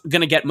nutrition is going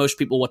to get most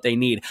people what they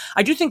need.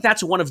 I do think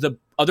that's one of the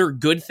other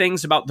good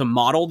things about the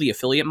model, the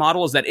affiliate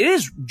model, is that it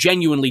is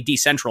genuinely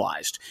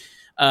decentralized.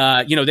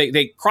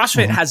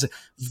 CrossFit has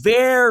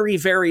very,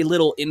 very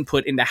little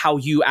input into how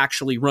you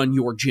actually run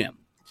your gym,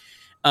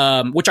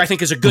 which I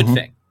think is a good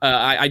thing.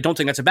 I don't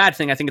think that's a bad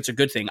thing. I think it's a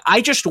good thing.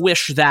 I just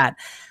wish that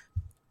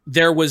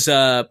there was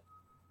an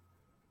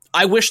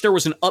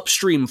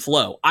upstream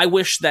flow. I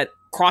wish that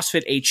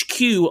CrossFit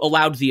HQ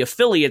allowed the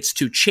affiliates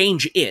to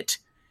change it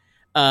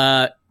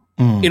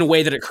in a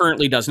way that it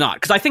currently does not.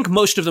 Because I think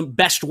most of the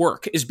best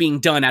work is being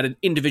done at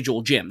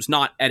individual gyms,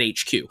 not at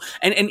HQ.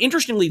 And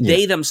interestingly,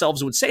 they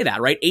themselves would say that,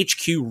 right?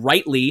 HQ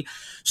rightly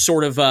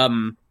sort of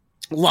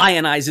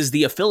lionizes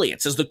the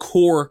affiliates as the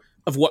core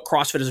of what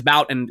CrossFit is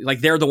about, and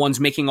like they're the ones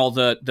making all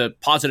the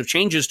positive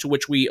changes to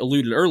which we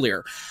alluded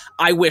earlier.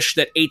 I wish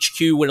that HQ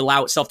would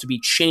allow itself to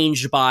be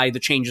changed by the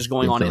changes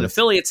going on in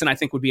affiliates, and I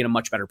think would be in a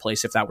much better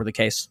place if that were the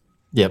case.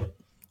 Yep.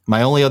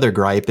 My only other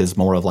gripe is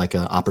more of like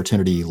an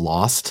opportunity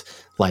lost.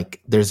 Like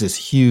there's this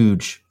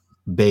huge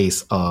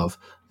base of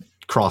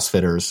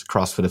CrossFitters,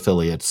 CrossFit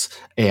affiliates,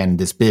 and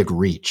this big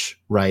reach,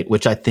 right?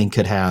 Which I think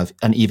could have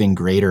an even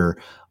greater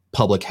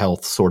public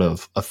health sort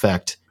of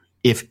effect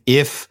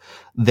if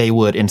they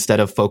would, instead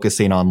of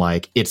focusing on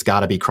like, it's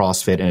got to be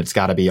CrossFit and it's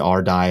got to be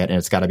our diet and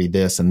it's got to be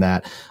this and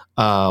that,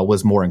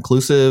 was more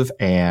inclusive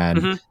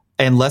and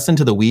and less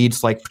into the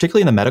weeds, like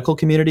particularly in the medical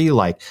community.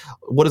 Like,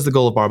 what is the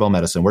goal of barbell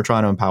medicine? We're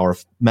trying to empower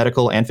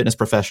medical and fitness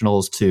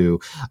professionals to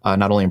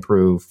not only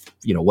improve,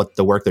 what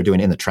the work they're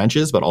doing in the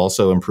trenches, but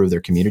also improve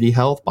their community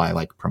health by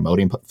like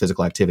promoting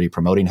physical activity,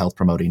 promoting health,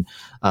 promoting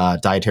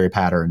dietary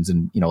patterns,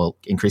 and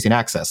increasing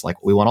access.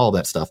 Like, we want all of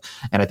that stuff,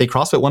 and I think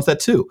CrossFit wants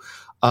that too.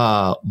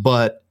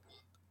 But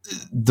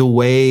the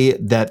way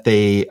that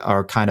they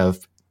are kind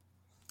of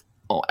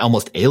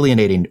almost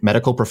alienating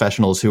medical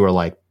professionals who are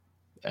like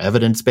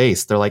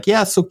evidence-based. They're like,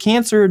 yeah, so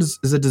cancer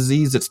is a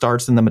disease that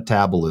starts in the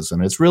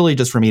metabolism. It's really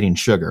just from eating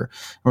sugar.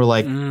 And we're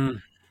like,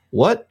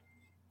 what?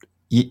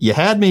 You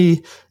had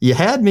me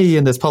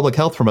in this public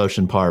health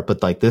promotion part,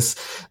 but like this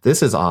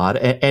is odd.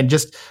 And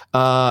just,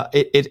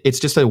 it's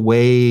just a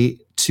way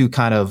to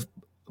kind of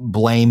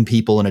blame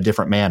people in a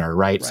different manner,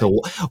 right?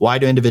 So why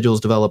do individuals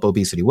develop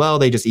obesity? Well,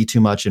 they just eat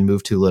too much and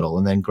move too little.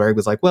 And then Greg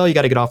was like, well, you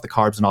got to get off the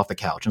carbs and off the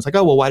couch. And it's like,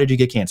 oh, well, why did you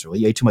get cancer? Well,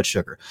 you ate too much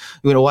sugar.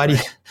 Why do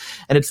you?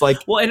 And it's like,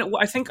 well, and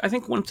I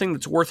think one thing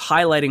that's worth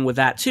highlighting with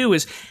that too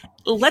is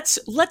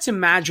let's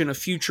imagine a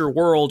future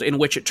world in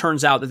which it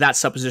turns out that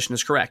supposition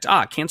is correct.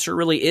 Cancer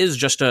really is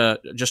just a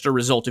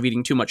result of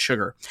eating too much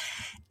sugar.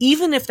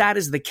 Even if that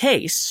is the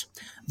case,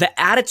 the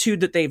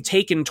attitude that they've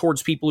taken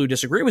towards people who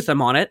disagree with them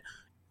on it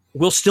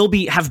will still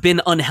have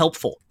been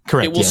unhelpful.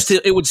 Correct.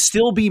 It would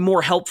still be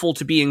more helpful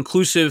to be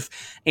inclusive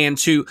and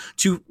to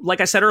like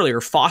I said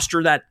earlier,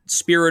 foster that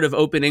spirit of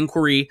open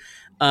inquiry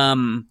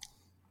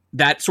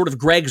that sort of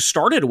Greg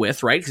started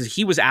with, right? Because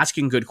he was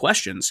asking good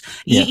questions.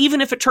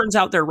 Even if it turns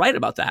out they're right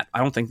about that, I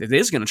don't think that it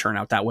is going to turn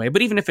out that way.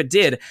 But even if it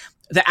did,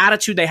 the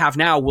attitude they have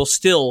now will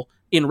still,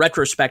 in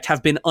retrospect,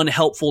 have been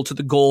unhelpful to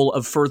the goal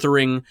of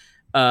furthering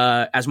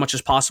as much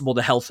as possible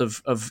the health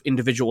of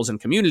individuals and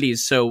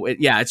communities. So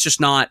it's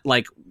just not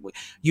like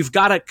you've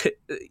got to.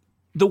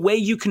 The way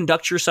you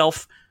conduct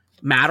yourself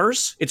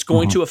matters. It's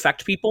going to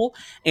affect people,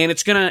 and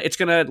it's gonna,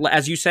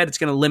 as you said, it's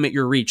gonna limit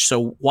your reach.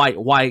 So why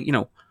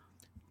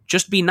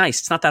just be nice.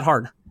 It's not that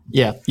hard.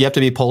 Yeah, you have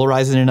to be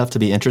polarizing enough to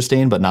be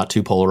interesting, but not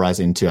too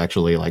polarizing to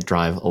actually like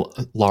drive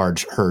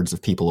large herds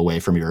of people away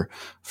from your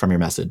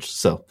message.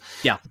 So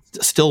yeah,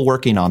 still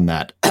working on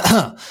that.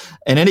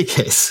 In any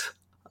case.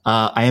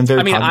 I am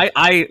very.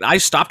 I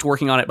stopped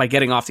working on it by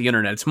getting off the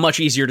internet. It's much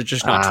easier to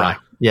just not try.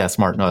 Yeah,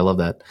 smart. No, I love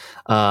that.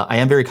 I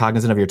am very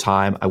cognizant of your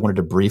time. I wanted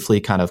to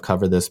briefly kind of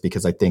cover this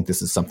because I think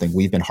this is something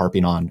we've been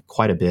harping on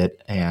quite a bit.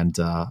 And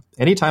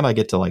anytime I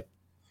get to like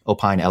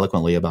opine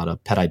eloquently about a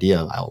pet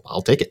idea,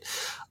 I'll take it.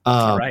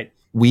 All right.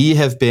 We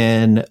have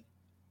been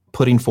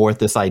putting forth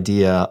this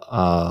idea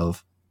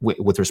of,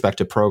 with respect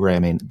to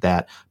programming,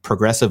 that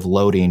progressive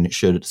loading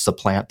should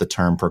supplant the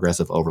term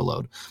progressive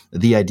overload.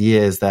 The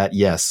idea is that,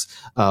 yes,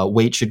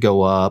 weight should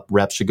go up,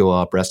 reps should go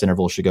up, rest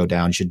intervals should go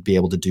down. You should be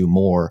able to do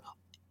more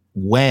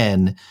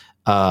when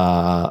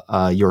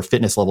your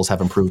fitness levels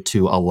have improved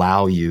to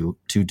allow you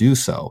to do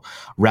so,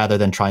 rather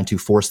than trying to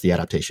force the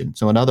adaptation.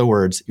 So in other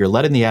words, you're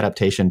letting the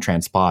adaptation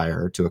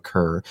transpire to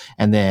occur,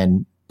 and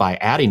then by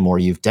adding more,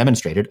 you've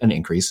demonstrated an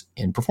increase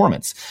in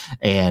performance.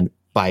 And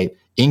by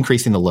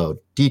increasing the load,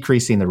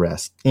 decreasing the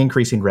rest,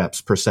 increasing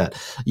reps per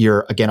set,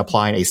 you're again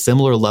applying a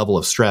similar level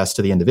of stress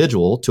to the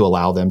individual to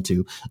allow them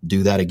to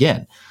do that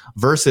again.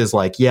 Versus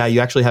like, yeah,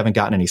 you actually haven't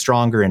gotten any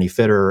stronger, any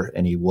fitter,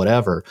 any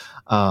whatever,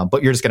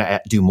 but you're just going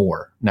to do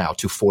more now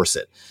to force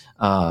it.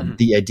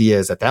 The idea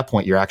is at that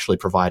point, you're actually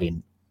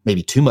providing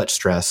maybe too much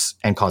stress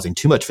and causing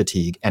too much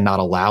fatigue and not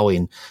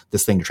allowing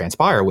this thing to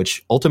transpire,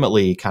 which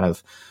ultimately kind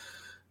of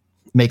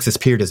makes this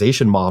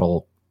periodization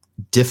model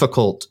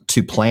difficult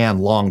to plan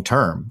long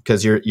term,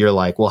 because you're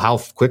like, well, how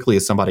quickly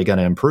is somebody going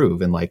to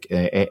improve? And like,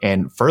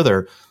 and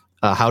further,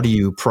 how do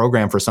you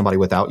program for somebody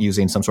without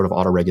using some sort of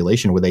auto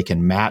regulation where they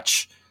can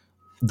match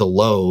the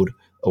load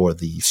or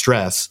the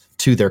stress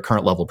to their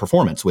current level of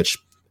performance, which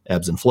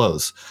ebbs and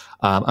flows?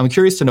 I'm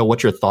curious to know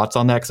what your thoughts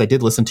on that, because I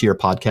did listen to your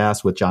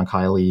podcast with John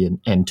Kiley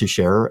and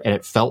Tusher, and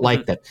it felt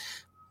like that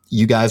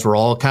you guys were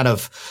all kind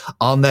of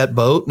on that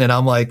boat. And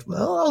I'm like,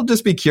 well, I'll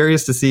just be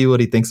curious to see what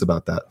he thinks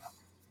about that.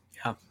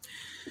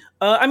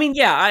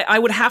 I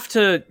would have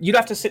to, you'd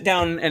have to sit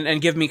down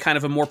and give me kind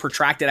of a more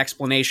protracted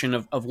explanation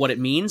of what it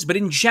means. But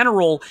in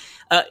general,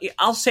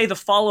 I'll say the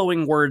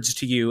following words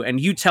to you, and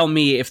you tell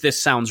me if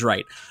this sounds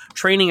right.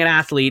 Training an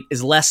athlete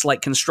is less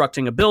like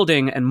constructing a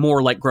building and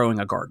more like growing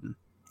a garden.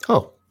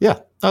 Oh, yeah.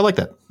 I like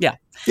that. Yeah.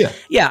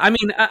 I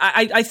mean,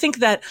 I think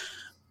that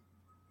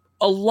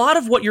a lot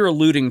of what you're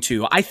alluding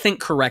to, I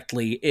think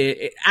correctly,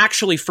 it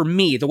actually, for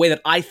me, the way that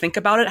I think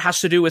about it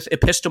has to do with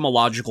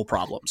epistemological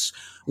problems.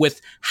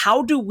 With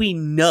how do we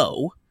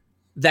know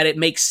that it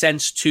makes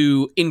sense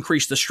to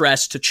increase the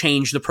stress, to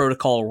change the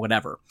protocol or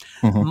whatever?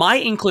 My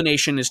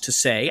inclination is to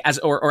say,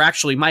 or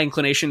actually my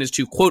inclination is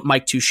to quote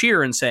Mike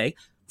Tusher and say,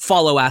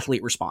 follow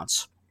athlete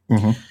response.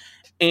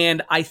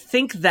 And I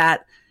think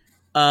that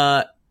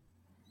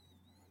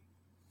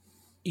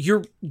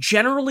you're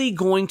generally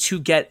going to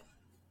get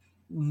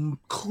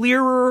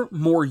clearer,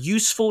 more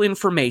useful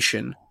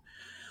information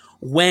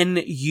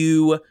when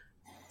you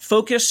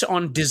focus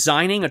on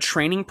designing a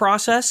training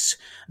process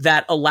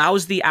that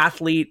allows the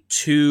athlete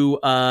to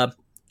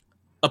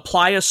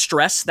apply a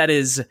stress that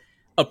is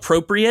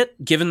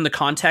appropriate given the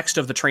context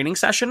of the training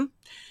session,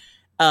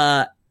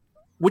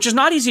 which is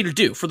not easy to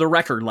do. For the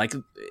record, like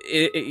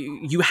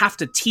you have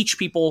to teach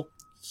people,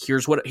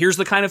 here's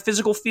the kind of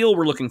physical feel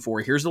we're looking for.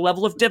 Here's the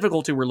level of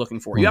difficulty we're looking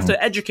for. You have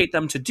to educate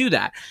them to do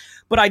that.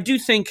 But I do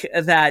think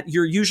that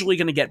you're usually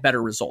going to get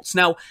better results.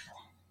 Now,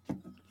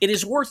 it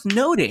is worth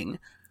noting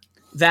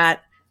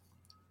that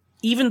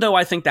even though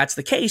I think that's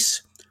the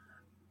case,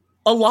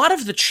 a lot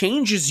of the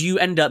changes you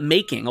end up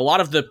making, a lot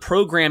of the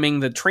programming,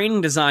 the training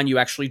design you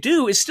actually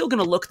do is still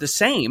going to look the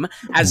same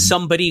as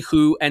somebody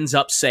who ends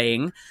up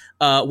saying,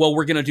 well,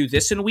 we're going to do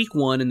this in week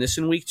 1 and this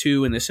in week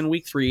 2 and this in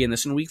week 3 and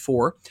this in week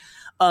 4.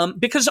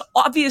 Because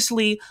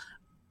obviously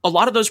a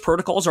lot of those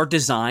protocols are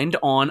designed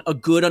on a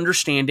good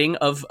understanding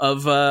of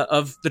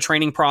the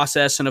training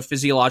process and of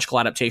physiological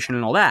adaptation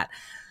and all that.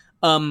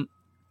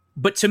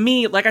 But to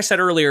me, like I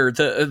said earlier,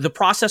 the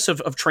process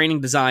of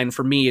training design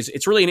for me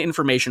it's really an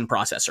information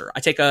processor. I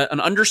take an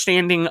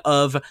understanding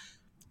of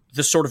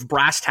the sort of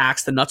brass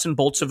tacks, the nuts and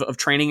bolts of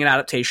training and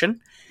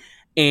adaptation,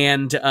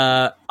 and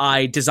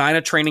I design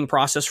a training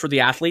process for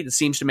the athlete that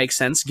seems to make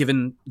sense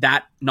given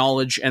that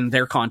knowledge and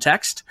their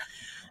context.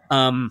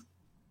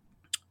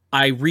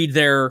 I read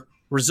their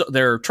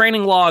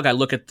training log. I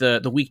look at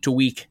the week to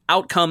week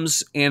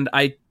outcomes, and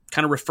I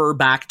kind of refer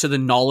back to the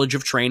knowledge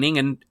of training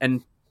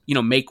and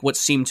make what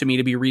seem to me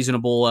to be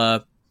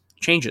reasonable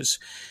changes.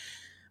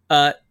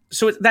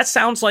 So that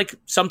sounds like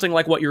something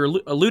like what you're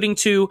alluding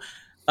to.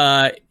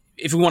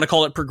 If we want to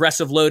call it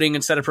progressive loading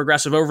instead of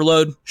progressive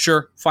overload,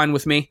 sure, fine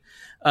with me.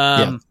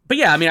 But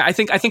yeah, I mean, I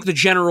think the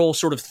general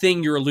sort of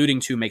thing you're alluding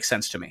to makes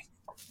sense to me.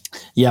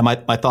 Yeah,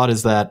 my thought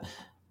is that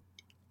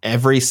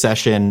every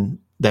session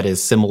that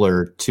is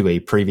similar to a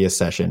previous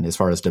session as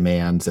far as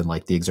demands and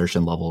like the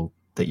exertion level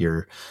that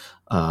you're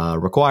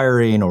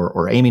requiring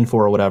or aiming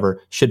for or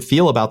whatever should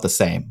feel about the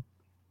same.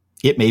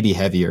 It may be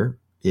heavier.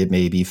 It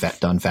may be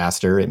done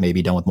faster. It may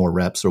be done with more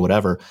reps or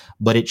whatever,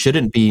 but it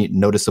shouldn't be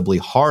noticeably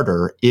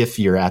harder if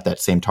you're at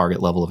that same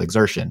target level of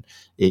exertion.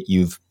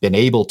 You've been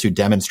able to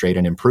demonstrate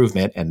an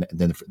improvement and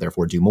then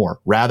therefore do more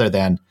rather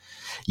than,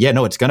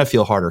 it's going to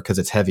feel harder because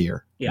it's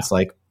heavier. Yeah. It's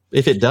like,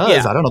 if it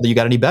does, I don't know that you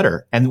got any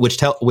better. And which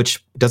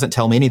doesn't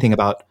tell me anything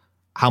about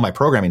how my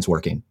programming's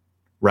working.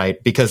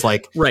 Right. Because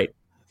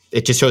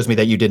it just shows me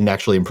that you didn't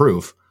actually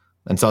improve.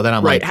 And so then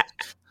I'm like,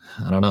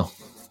 I don't know.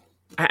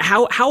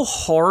 How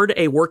hard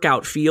a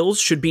workout feels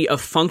should be a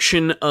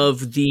function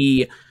of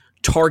the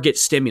target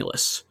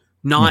stimulus,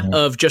 not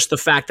of just the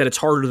fact that it's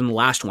harder than the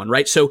last one,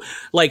 right? So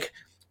like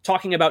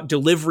talking about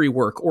delivery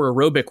work or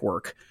aerobic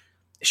work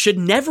should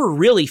never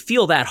really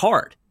feel that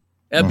hard.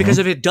 Because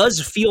if it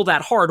does feel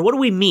that hard, what do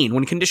we mean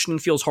when conditioning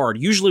feels hard?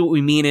 Usually what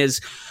we mean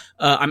is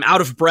I'm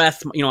out of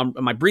breath,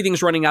 my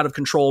breathing's running out of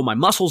control, my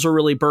muscles are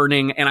really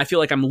burning, and I feel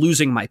like I'm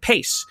losing my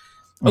pace.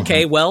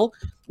 Okay, well,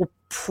 we're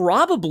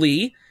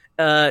probably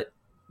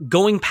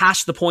going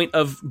past the point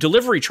of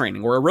delivery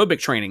training or aerobic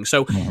training.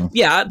 So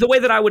the way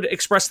that I would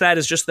express that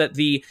is just that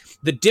the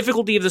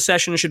difficulty of the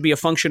session should be a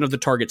function of the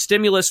target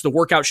stimulus. The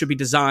workout should be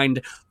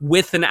designed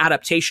with an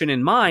adaptation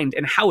in mind,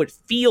 and how it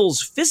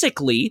feels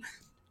physically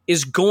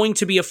is going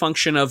to be a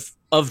function of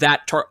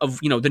that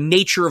the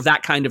nature of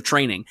that kind of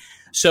training.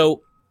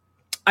 So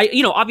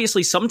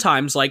obviously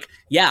sometimes a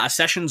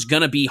session's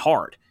going to be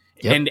hard.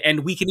 Yep.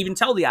 And we can even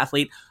tell the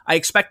athlete, I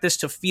expect this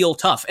to feel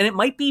tough. And it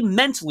might be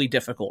mentally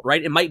difficult,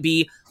 right? It might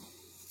be,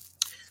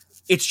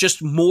 it's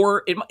just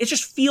more, it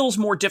just feels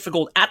more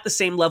difficult at the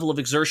same level of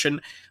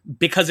exertion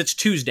because it's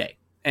Tuesday.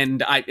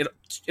 And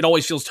it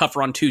always feels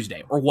tougher on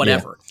Tuesday or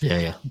whatever.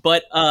 Yeah.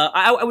 But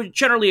I would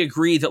generally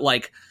agree that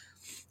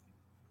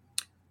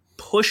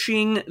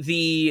pushing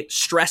the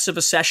stress of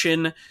a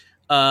session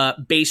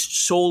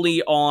based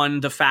solely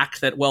on the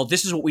fact that, well,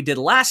 this is what we did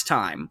last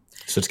time.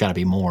 So it's got to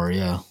be more,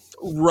 yeah.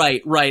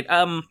 Right.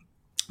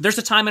 There's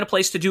a time and a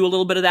place to do a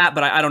little bit of that,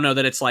 but I don't know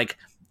that it's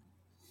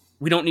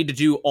we don't need to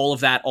do all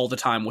of that all the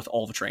time with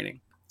all the training.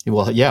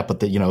 Well, yeah,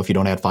 but if you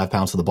don't add 5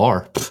 pounds to the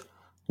bar,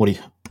 what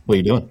are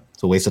you doing?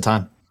 It's a waste of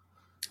time.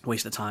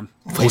 Waste of time.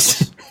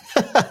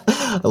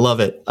 I love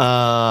it.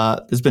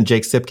 This has been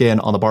Jake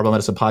Sipkin on the Barbell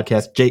Medicine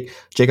Podcast.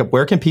 Jacob,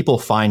 where can people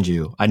find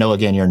you? I know,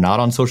 again, you're not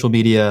on social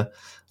media,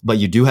 but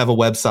you do have a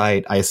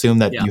website. I assume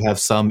that you have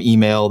some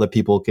email that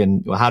people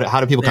can. How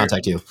do people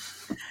contact you?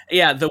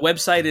 Yeah, the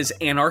website is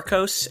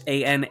Anarchos,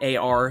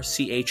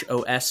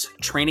 ANARCHOS,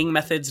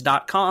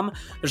 trainingmethods.com.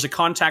 There's a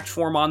contact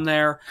form on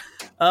there.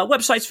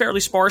 Website's fairly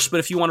sparse, but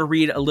if you want to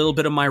read a little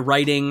bit of my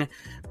writing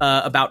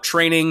about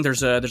training,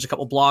 there's a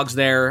couple blogs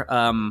there.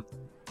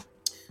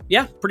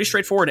 Pretty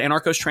straightforward.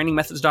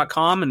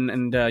 AnarchosTrainingMethods.com,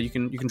 and you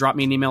can drop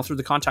me an email through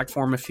the contact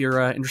form if you're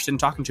interested in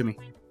talking to me.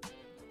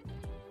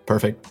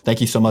 Perfect.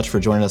 Thank you so much for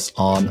joining us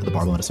on the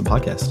Barbell Medicine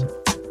Podcast.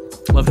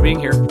 Love being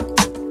here.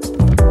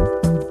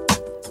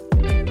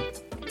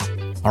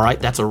 All right,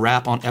 that's a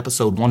wrap on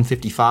episode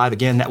 155.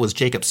 Again, that was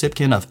Jacob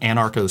Sipkin of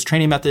Anarcho's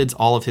Training Methods.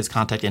 All of his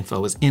contact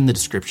info is in the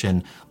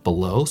description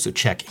below, so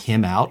check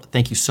him out.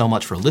 Thank you so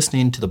much for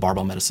listening to the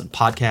Barbell Medicine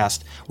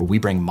Podcast, where we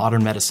bring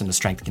modern medicine to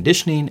strength and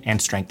conditioning and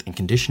strength and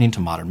conditioning to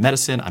modern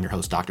medicine. I'm your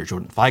host, Dr.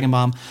 Jordan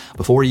Feigenbaum.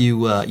 Before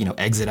you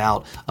exit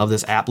out of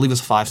this app, leave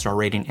us a 5-star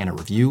rating and a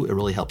review. It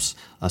really helps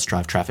us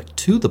drive traffic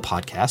to the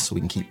podcast so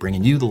we can keep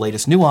bringing you the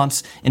latest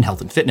nuance in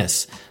health and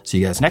fitness. See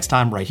you guys next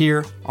time right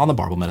here on the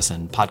Barbell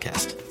Medicine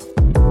Podcast.